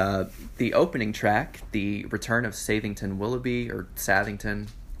 The opening track, The Return of Savington Willoughby, or Savington,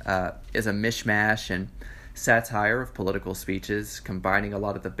 is a mishmash and satire of political speeches, combining a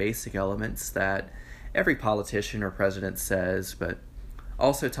lot of the basic elements that every politician or president says, but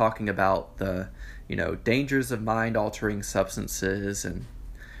also talking about the, dangers of mind-altering substances and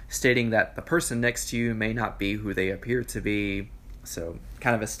stating that the person next to you may not be who they appear to be. So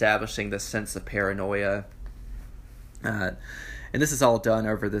kind of establishing this sense of paranoia. And this is all done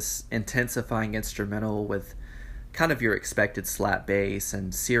over this intensifying instrumental with kind of your expected slap bass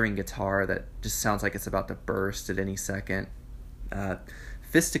and searing guitar that just sounds like it's about to burst at any second.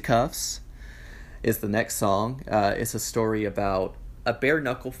 Fisticuffs is the next song. It's a story about a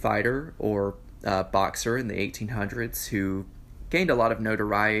bare-knuckle fighter or boxer in the 1800s who gained a lot of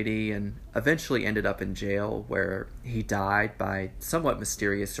notoriety and eventually ended up in jail, where he died by somewhat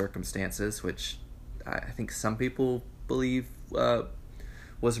mysterious circumstances, which I think some people believe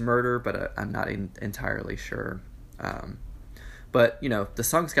was murder, but I'm not entirely sure. But the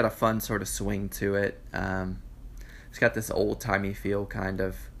song's got a fun sort of swing to it. It's got this old-timey feel, kind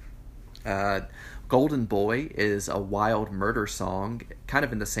of. Golden Boy is a wild murder song, kind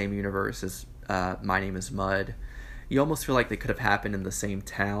of in the same universe as My Name is Mud. You almost feel like they could have happened in the same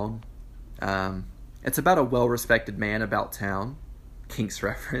town. It's about a well-respected man about town, Kinks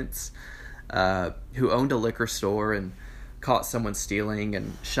reference, who owned a liquor store and caught someone stealing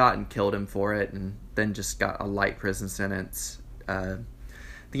and shot and killed him for it, and then just got a light prison sentence.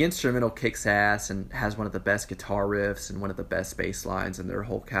 The instrumental kicks ass and has one of the best guitar riffs and one of the best bass lines in their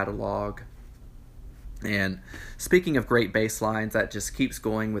whole catalog. And speaking of great bass lines, that just keeps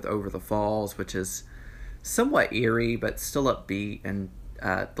going with Over the Falls, which is somewhat eerie but still upbeat, and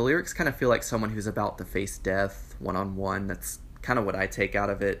the lyrics kind of feel like someone who's about to face death one-on-one. That's kind of what I take out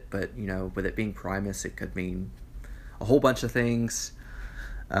of it, but with it being Primus, it could mean a whole bunch of things.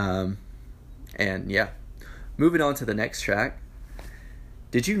 And yeah, moving on to the next track.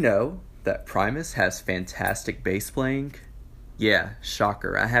 Did you know that Primus has fantastic bass playing? Yeah,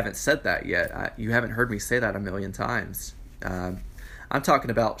 shocker. I haven't said that yet. You haven't heard me say that a million times. I'm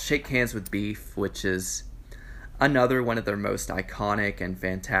talking about Shake Hands with Beef, which is another one of their most iconic and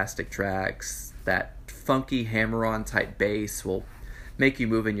fantastic tracks. That funky hammer-on type bass will make you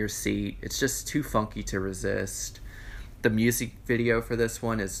move in your seat. It's just too funky to resist. The music video for this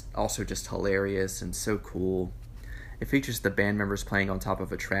one is also just hilarious and so cool. It features the band members playing on top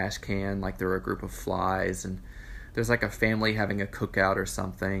of a trash can like they're a group of flies, and there's like a family having a cookout or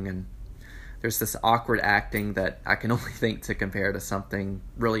something, and there's this awkward acting that I can only think to compare to something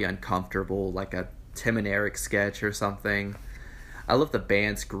really uncomfortable, like a Tim and Eric sketch or something. I love the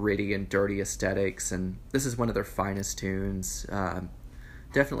band's gritty and dirty aesthetics, and this is one of their finest tunes.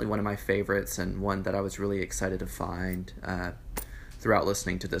 Definitely one of my favorites, and one that I was really excited to find throughout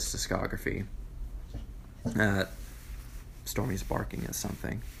listening to this discography. Stormy's barking at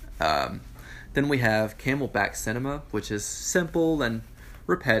something. Then we have Camelback Cinema, which is simple and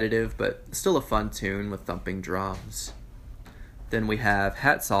repetitive, but still a fun tune with thumping drums. Then we have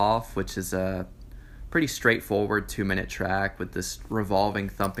Hats Off, which is a pretty straightforward 2-minute track with this revolving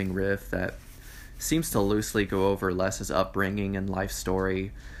thumping riff that seems to loosely go over Les's upbringing and life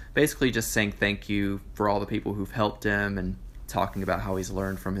story, basically just saying thank you for all the people who've helped him and talking about how he's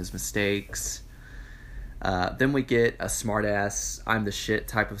learned from his mistakes. Then we get a smart-ass I'm the shit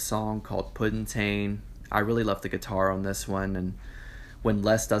type of song called Puddin'Tane. I really love the guitar on this one, and when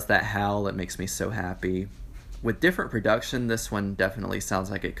Les does that howl, it makes me so happy. With different production, this one definitely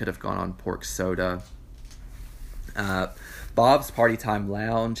sounds like it could have gone on Pork Soda. Bob's Party Time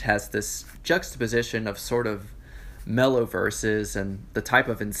Lounge has this juxtaposition of sort of mellow verses and the type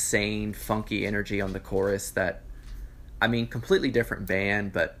of insane, funky energy on the chorus that, completely different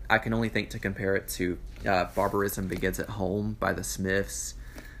band, but I can only think to compare it to Barbarism Begins at Home by the Smiths,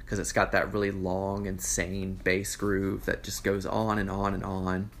 because it's got that really long, insane bass groove that just goes on and on and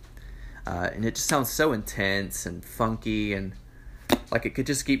on. And it just sounds so intense and funky, and like it could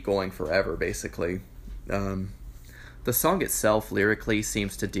just keep going forever, basically. The song itself lyrically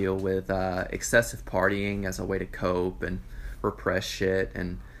seems to deal with excessive partying as a way to cope and repress shit,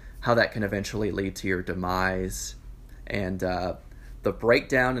 and how that can eventually lead to your demise. And the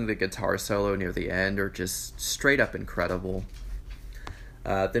breakdown and the guitar solo near the end are just straight up incredible.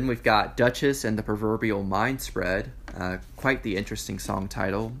 Then we've got Duchess and the Proverbial Mind Spread, quite the interesting song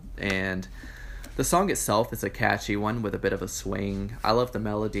title, and the song itself is a catchy one with a bit of a swing. I love the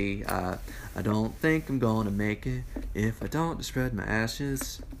melody. I don't think I'm gonna make it if I don't spread my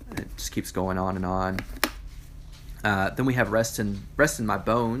ashes. It just keeps going on and on. Then we have Rest in My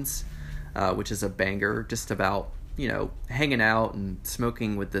Bones, which is a banger, just about hanging out and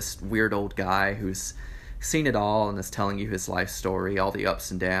smoking with this weird old guy who's seen it all and is telling you his life story, all the ups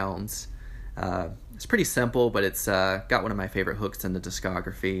and downs. It's pretty simple, but it's got one of my favorite hooks in the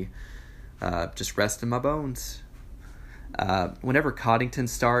discography. just resting my bones. Whenever Coddington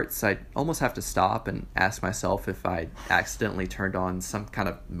starts, I almost have to stop and ask myself if I accidentally turned on some kind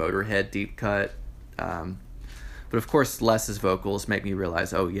of Motorhead deep cut. But of course, Les's vocals make me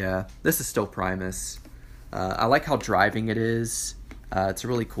realize, oh yeah, this is still Primus. I like how driving it is. It's a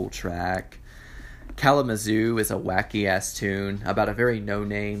really cool track. Kalamazoo is a wacky-ass tune about a very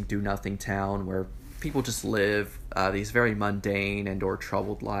no-name, do-nothing town where people just live these very mundane and or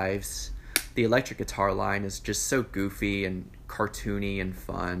troubled lives. The electric guitar line is just so goofy and cartoony and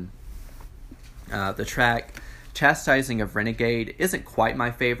fun. The track Chastising of Renegade isn't quite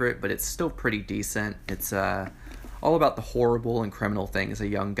my favorite, but it's still pretty decent. It's all about the horrible and criminal things a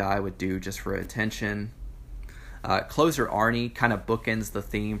young guy would do just for attention. Closer Arnie kind of bookends the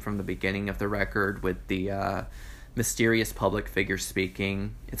theme from the beginning of the record with the mysterious public figure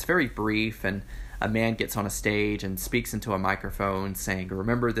speaking. It's very brief, and a man gets on a stage and speaks into a microphone saying,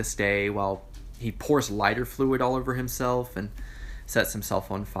 "Remember this day," while he pours lighter fluid all over himself and sets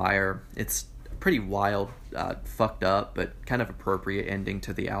himself on fire. It's pretty wild, fucked up, but kind of appropriate ending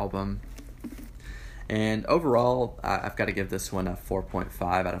to the album. And overall, I've got to give this one a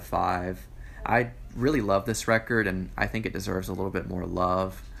 4.5 out of 5. I really love this record, and I think it deserves a little bit more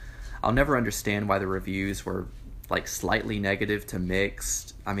love. I'll never understand why the reviews were like slightly negative to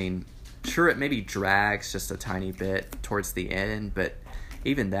mixed. I mean, sure, it maybe drags just a tiny bit towards the end, but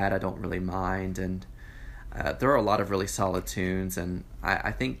even that I don't really mind. And there are a lot of really solid tunes, and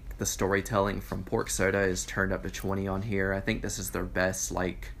I think the storytelling from Pork Soda is turned up to 20 on here. I think this is their best,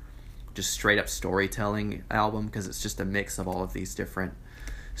 like, just straight up storytelling album, because it's just a mix of all of these different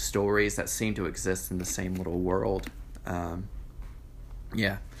stories that seem to exist in the same little world.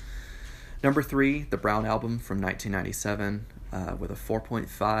 Yeah. Number 3, the Brown Album from 1997, with a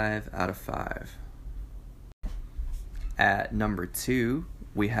 4.5 out of 5. At number 2,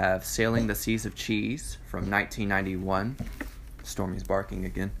 we have Sailing the Seas of Cheese from 1991. Stormy's barking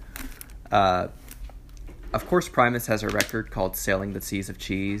again. Of course, Primus has a record called Sailing the Seas of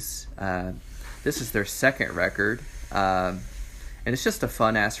Cheese. This is their second record. And it's just a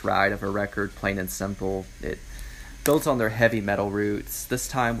fun-ass ride of a record, plain and simple. It builds on their heavy metal roots, this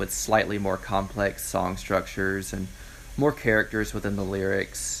time with slightly more complex song structures and more characters within the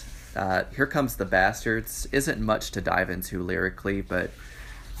lyrics. Here Comes the Bastards isn't much to dive into lyrically, but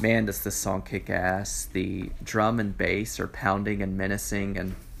man, does this song kick ass. The drum and bass are pounding and menacing,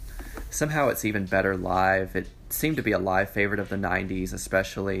 and somehow it's even better live. It seemed to be a live favorite of the 90s,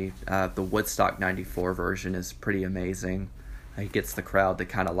 especially. The Woodstock 94 version is pretty amazing. He gets the crowd to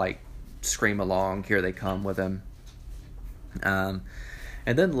kind of like scream along, here they come with him. And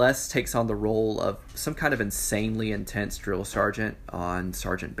then Les takes on the role of some kind of insanely intense drill sergeant on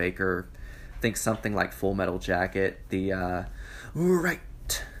Sergeant Baker. Think something like Full Metal Jacket. The right,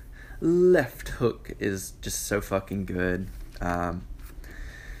 left hook is just so fucking good.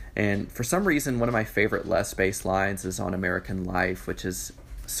 And for some reason, one of my favorite Les bass lines is on American Life, which is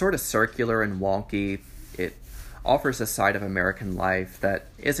sort of circular and wonky. It offers a side of American life that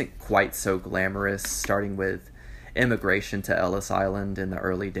isn't quite so glamorous, starting with immigration to Ellis Island in the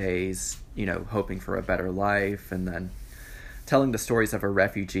early days, hoping for a better life, and then telling the stories of a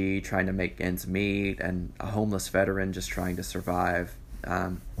refugee trying to make ends meet and a homeless veteran just trying to survive.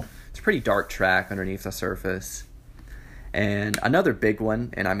 It's a pretty dark track underneath the surface. And another big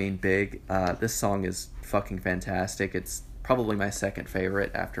one, and I mean big, this song is fucking fantastic. It's probably my second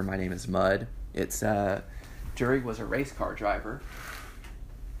favorite after My Name is Mud. It's Jury was a race car driver.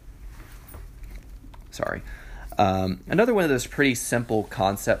 Sorry. Another one of those pretty simple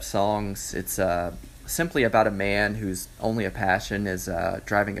concept songs. It's simply about a man whose only a passion is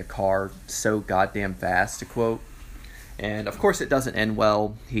driving a car so goddamn fast, to quote. And of course it doesn't end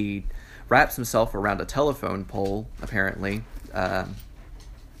well. He wraps himself around a telephone pole, apparently. And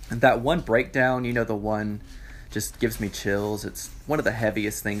that one breakdown, the one just gives me chills. It's one of the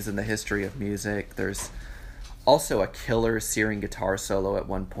heaviest things in the history of music. There's also a killer searing guitar solo at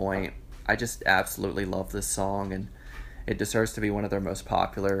one point. I just absolutely love this song, and it deserves to be one of their most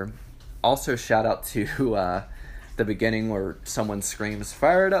popular. Also, shout out to the beginning where someone screams,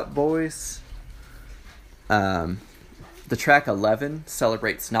 "Fire it up, boys!" The track 11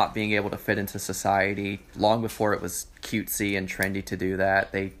 celebrates not being able to fit into society long before it was cutesy and trendy to do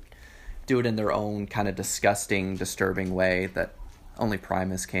that. They do it in their own kind of disgusting, disturbing way that only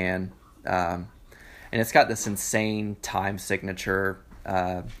Primus can. And it's got this insane time signature.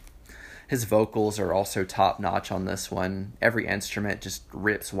 His vocals are also top-notch on this one. Every instrument just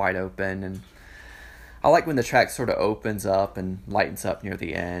rips wide open, and I like when the track sort of opens up and lightens up near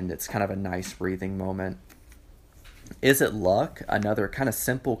the end. It's kind of a nice breathing moment. Is It Luck? Another kind of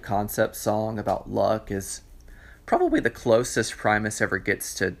simple concept song about luck is probably the closest Primus ever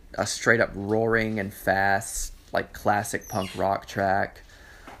gets to a straight up roaring and fast, like classic punk rock track.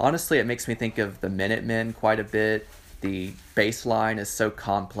 Honestly, it makes me think of the Minutemen quite a bit. The bass line is so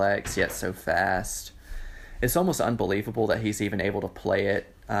complex yet so fast. It's almost unbelievable that he's even able to play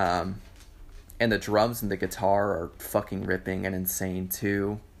it. And the drums and the guitar are fucking ripping and insane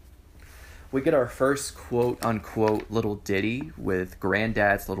too. We get our first quote unquote little ditty with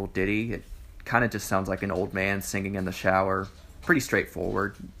Granddad's Little Ditty. It kind of just sounds like an old man singing in the shower. Pretty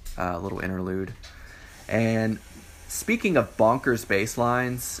straightforward little interlude. And speaking of bonkers bass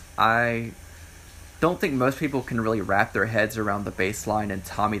lines, I don't think most people can really wrap their heads around the bass line in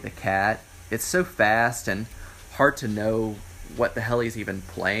Tommy the Cat. It's so fast and hard to know what the hell he's even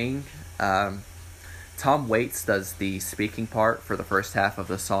playing. Tom Waits does the speaking part for the first half of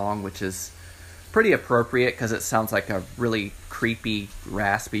the song, which is pretty appropriate because it sounds like a really creepy,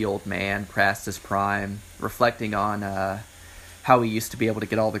 raspy old man past his prime, reflecting on how he used to be able to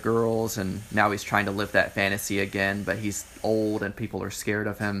get all the girls, and now he's trying to live that fantasy again, but he's old and people are scared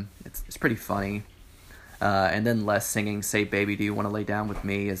of him. It's pretty funny. And then Les singing Say Baby Do You Want to Lay Down With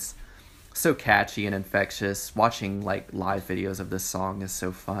Me is so catchy and infectious. Watching like live videos of this song is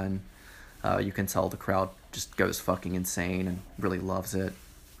so fun. You can tell the crowd just goes fucking insane and really loves it.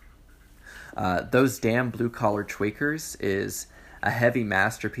 Those Damn Blue Collar Tweakers is a heavy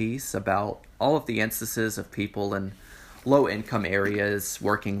masterpiece about all of the instances of people in low-income areas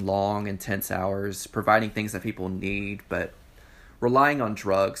working long, intense hours, providing things that people need, but relying on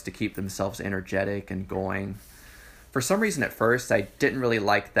drugs to keep themselves energetic and going. For some reason at first, I didn't really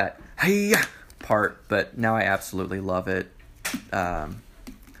like that hey part, but now I absolutely love it.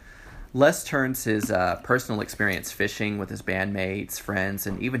 Les turns his personal experience fishing with his bandmates, friends,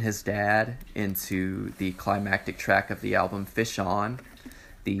 and even his dad into the climactic track of the album Fish On,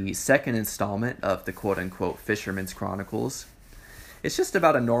 the second installment of the quote-unquote Fisherman's Chronicles. It's just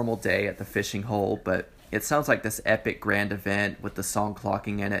about a normal day at the fishing hole, but it sounds like this epic grand event with the song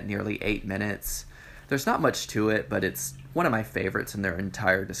clocking in at nearly 8 minutes. There's not much to it, but it's one of my favorites in their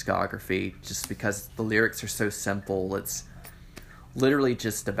entire discography, just because the lyrics are so simple. It's literally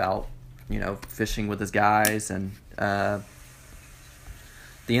just about, fishing with his guys, and the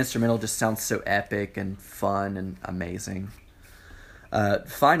instrumental just sounds so epic and fun and amazing.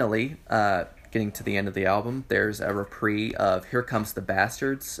 Finally, getting to the end of the album, there's a reprise of Here Comes the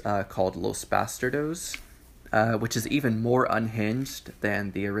Bastards called Los Bastardos, which is even more unhinged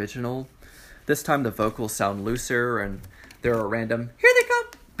than the original. This time the vocals sound looser and there are random "here they come"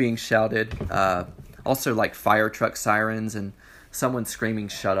 being shouted. Also like fire truck sirens and someone screaming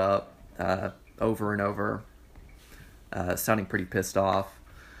 "shut up" over and over, sounding pretty pissed off.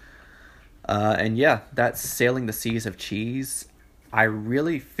 And yeah, that's Sailing the Seas of Cheese. I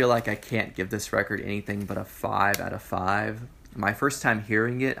really feel like I can't give this record anything but a 5 out of 5. My first time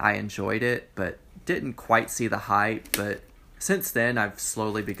hearing it, I enjoyed it, but didn't quite see the hype. But since then, I've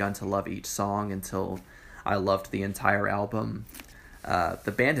slowly begun to love each song until I loved the entire album.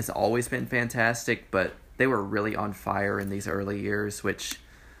 The band has always been fantastic, but they were really on fire in these early years, which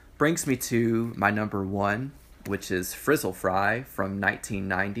brings me to my number 1, which is Frizzle Fry from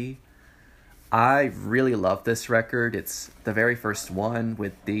 1990. I really love this record. It's the very first one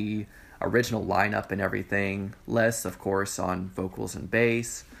with the original lineup and everything. Les, of course, on vocals and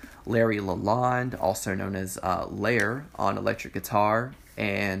bass. Larry Lalonde, also known as Lair, on electric guitar.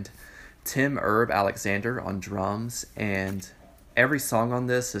 And Tim Herb Alexander on drums. And every song on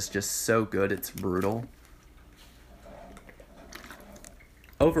this is just so good, it's brutal.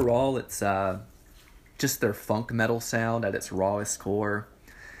 Overall, it's just their funk metal sound at its rawest core.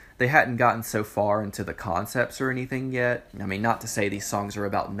 They hadn't gotten so far into the concepts or anything yet. I mean, not to say these songs are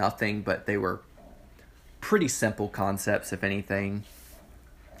about nothing, but they were pretty simple concepts, if anything.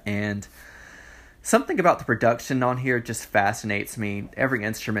 And something about the production on here just fascinates me. Every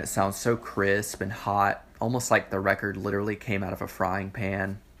instrument sounds so crisp and hot, almost like the record literally came out of a frying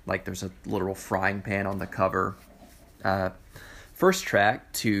pan. Like there's a literal frying pan on the cover. First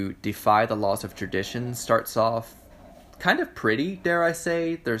track, To Defy the Laws of Tradition, starts off kind of pretty, dare I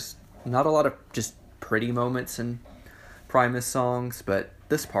say. There's not a lot of just pretty moments in Primus songs, but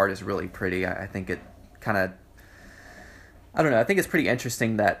this part is really pretty. I think it kind of, I don't know, I think it's pretty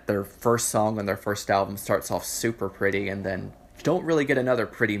interesting that their first song on their first album starts off super pretty and then don't really get another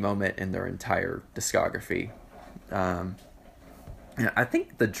pretty moment in their entire discography. I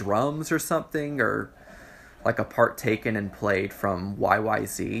think the drums or something are like a part taken and played from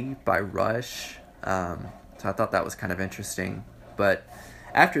YYZ by Rush. So I thought that was kind of interesting. But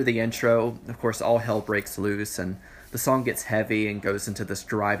after the intro, of course, all hell breaks loose and the song gets heavy and goes into this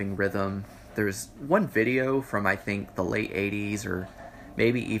driving rhythm. There's one video from, I think, the late 80s or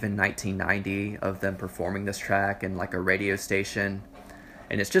maybe even 1990 of them performing this track in like a radio station.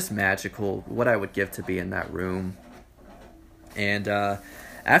 And it's just magical, what I would give to be in that room. And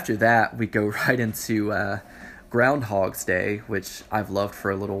after that, we go right into Groundhog's Day, which I've loved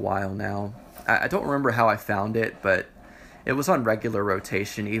for a little while now. I don't remember how I found it, but it was on regular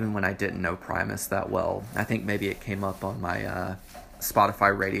rotation even when I didn't know Primus that well. I think maybe it came up on my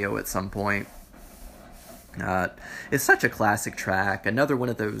Spotify radio at some point. It's such a classic track. Another one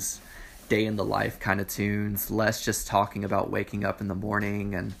of those day in the life kind of tunes, less just talking about waking up in the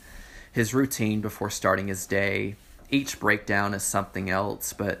morning and his routine before starting his day. Each breakdown is something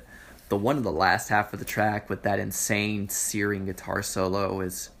else, but the one in the last half of the track with that insane searing guitar solo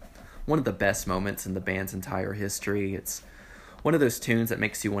is one of the best moments in the band's entire history. It's one of those tunes that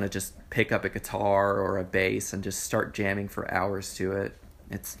makes you want to just pick up a guitar or a bass and just start jamming for hours to it.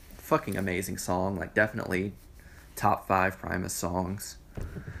 It's a fucking amazing song, like definitely top 5 Primus songs.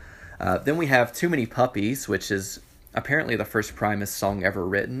 Then we have Too Many Puppies, which is apparently the first Primus song ever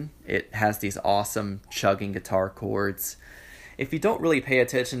written. It has these awesome chugging guitar chords. If you don't really pay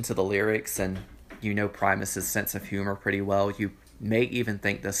attention to the lyrics and you know Primus's sense of humor pretty well, you may even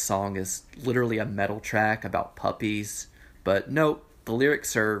think this song is literally a metal track about puppies. But no, the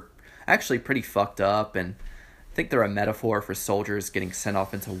lyrics are actually pretty fucked up, and I think they're a metaphor for soldiers getting sent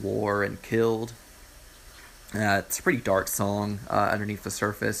off into war and killed. It's a pretty dark song underneath the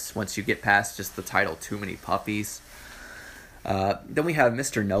surface once you get past just the title, Too Many Puppies. Then we have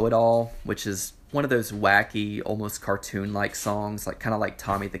Mr. Know-It-All, which is one of those wacky, almost cartoon-like songs, like kind of like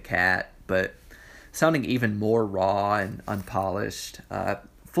Tommy the Cat, but sounding even more raw and unpolished,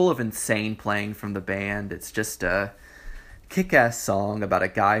 full of insane playing from the band. It's just a kick-ass song about a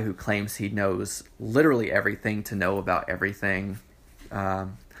guy who claims he knows literally everything to know about everything.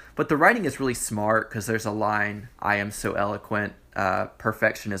 But the writing is really smart because there's a line, I am so eloquent,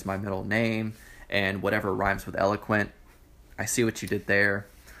 perfection is my middle name, and whatever rhymes with eloquent. I see what you did there.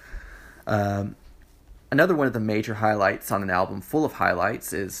 Another one of the major highlights on an album full of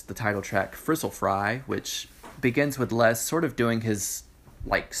highlights is the title track Frizzle Fry, which begins with Les sort of doing his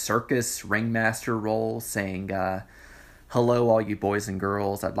like circus ringmaster role, saying, hello all you boys and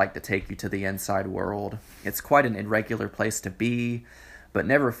girls, I'd like to take you to the inside world. It's quite an irregular place to be, but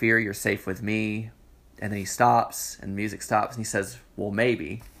never fear, you're safe with me. And then he stops, and the music stops, and he says, well,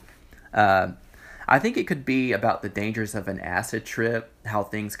 maybe. I think it could be about the dangers of an acid trip, how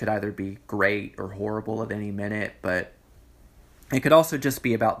things could either be great or horrible at any minute, but it could also just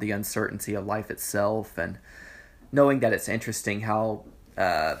be about the uncertainty of life itself, and knowing that it's interesting how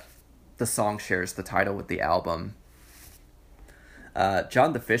the song shares the title with the album.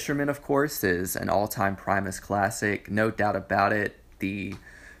 John the Fisherman, of course, is an all-time Primus classic, no doubt about it. The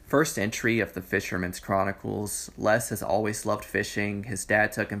first entry of the Fisherman's Chronicles. Les has always loved fishing. His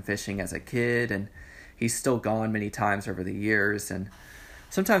dad took him fishing as a kid, and he's still gone many times over the years. And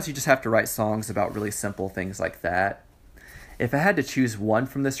sometimes you just have to write songs about really simple things like that. If I had to choose one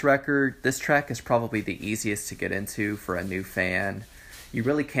from this record, this track is probably the easiest to get into for a new fan. You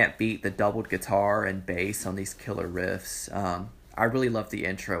really can't beat the doubled guitar and bass on these killer riffs. I really love the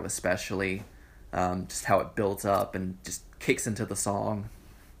intro especially, just how it builds up and just kicks into the song.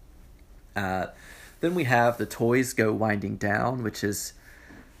 Then we have The Toys Go Winding Down, which is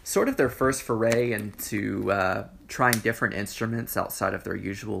sort of their first foray into trying different instruments outside of their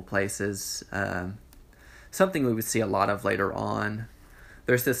usual places. Something we would see a lot of later on.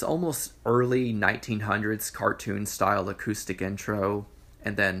 There's this almost early 1900s cartoon-style acoustic intro,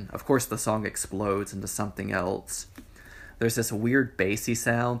 and then, of course, the song explodes into something else. There's this weird bassy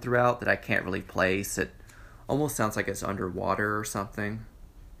sound throughout that I can't really place. It almost sounds like it's underwater or something.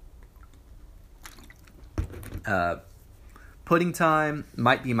 Pudding Time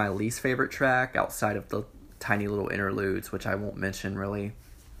might be my least favorite track outside of the tiny little interludes, which I won't mention really.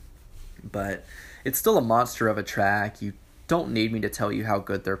 But it's still a monster of a track. You don't need me to tell you how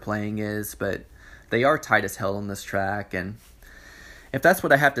good their playing is, but they are tight as hell on this track, and if that's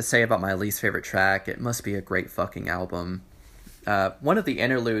what I have to say about my least favorite track, it must be a great fucking album. One of the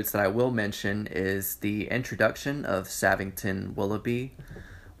interludes that I will mention is the introduction of Savington Willoughby,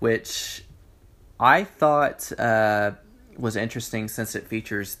 which I thought was interesting since it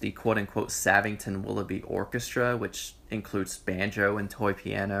features the quote-unquote Savington Willoughby Orchestra, which includes banjo and toy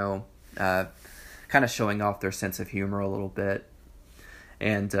piano, kind of showing off their sense of humor a little bit.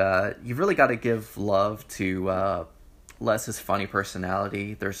 And you've really got to give love to Les's funny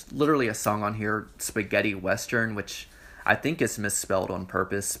personality. There's literally a song on here, Spaghetti Western, which I think is misspelled on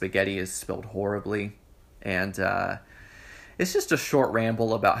purpose. Spaghetti is spelled horribly. And it's just a short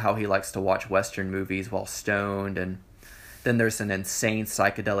ramble about how he likes to watch Western movies while stoned. And then there's an insane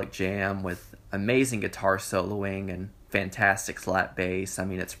psychedelic jam with amazing guitar soloing and fantastic slap bass. I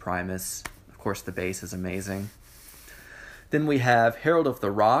mean, it's Primus. Of course, the bass is amazing. Then we have Herald of the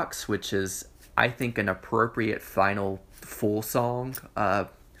Rocks, which is, I think, an appropriate final full song,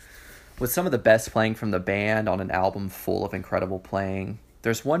 with some of the best playing from the band on an album full of incredible playing.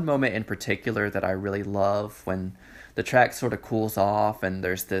 There's one moment in particular that I really love when the track sort of cools off and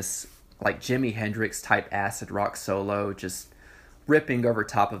there's this like Jimi Hendrix type acid rock solo just ripping over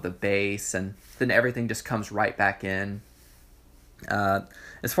top of the bass, and then everything just comes right back in.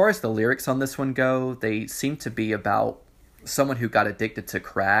 As far as the lyrics on this one go, they seem to be about someone who got addicted to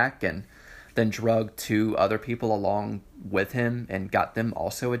crack and then drugged 2 other people along with him and got them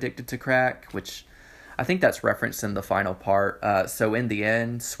also addicted to crack, which I think that's referenced in the final part. So in the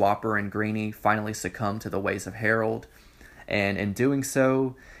end, Swapper and Greenie finally succumbed to the ways of Harold, and in doing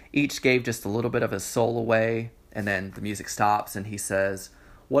so, each gave just a little bit of his soul away, and then the music stops and he says,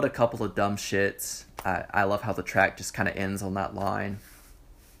 "What a couple of dumb shits." I love how the track just kind of ends on that line.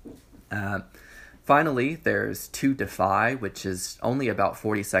 Finally, there's To Defy, which is only about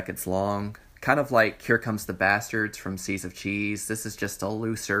 40 seconds long. Kind of like Here Comes the Bastards from Seas of Cheese. This is just a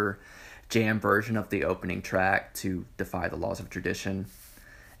looser jam version of the opening track to defy the laws of tradition.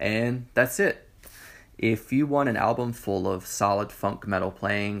 And that's it. If you want an album full of solid funk metal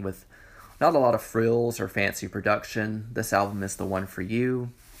playing with not a lot of frills or fancy production, this album is the one for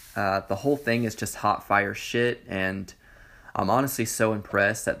you. The whole thing is just hot fire shit, and I'm honestly so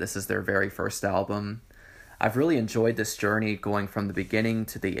impressed that this is their very first album. I've really enjoyed this journey, going from the beginning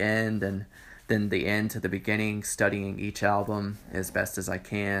to the end, and then the end to the beginning, studying each album as best as I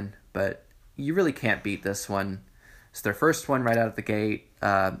can. But you really can't beat this one. It's their first one right out of the gate.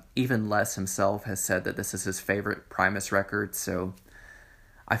 Even Les himself has said that this is his favorite Primus record, so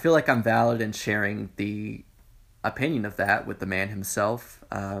I feel like I'm valid in sharing the opinion of that with the man himself.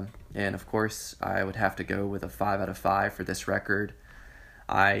 And of course, I would have to go with a 5 out of 5 for this record.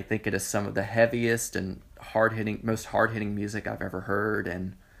 I think it is some of the heaviest and most hard-hitting music I've ever heard,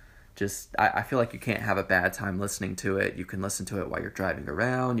 and just I feel like you can't have a bad time listening to it. You can listen to it while you're driving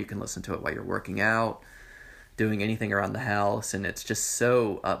around, you can listen to it while you're working out, doing anything around the house, and it's just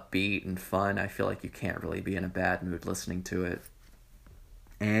so upbeat and fun. I feel like you can't really be in a bad mood listening to it.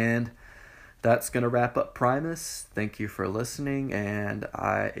 And that's going to wrap up Primus. Thank you for listening, and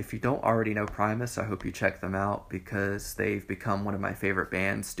if you don't already know Primus, I hope you check them out because they've become one of my favorite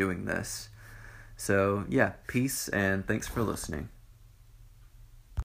bands doing this. So yeah, peace, and thanks for listening.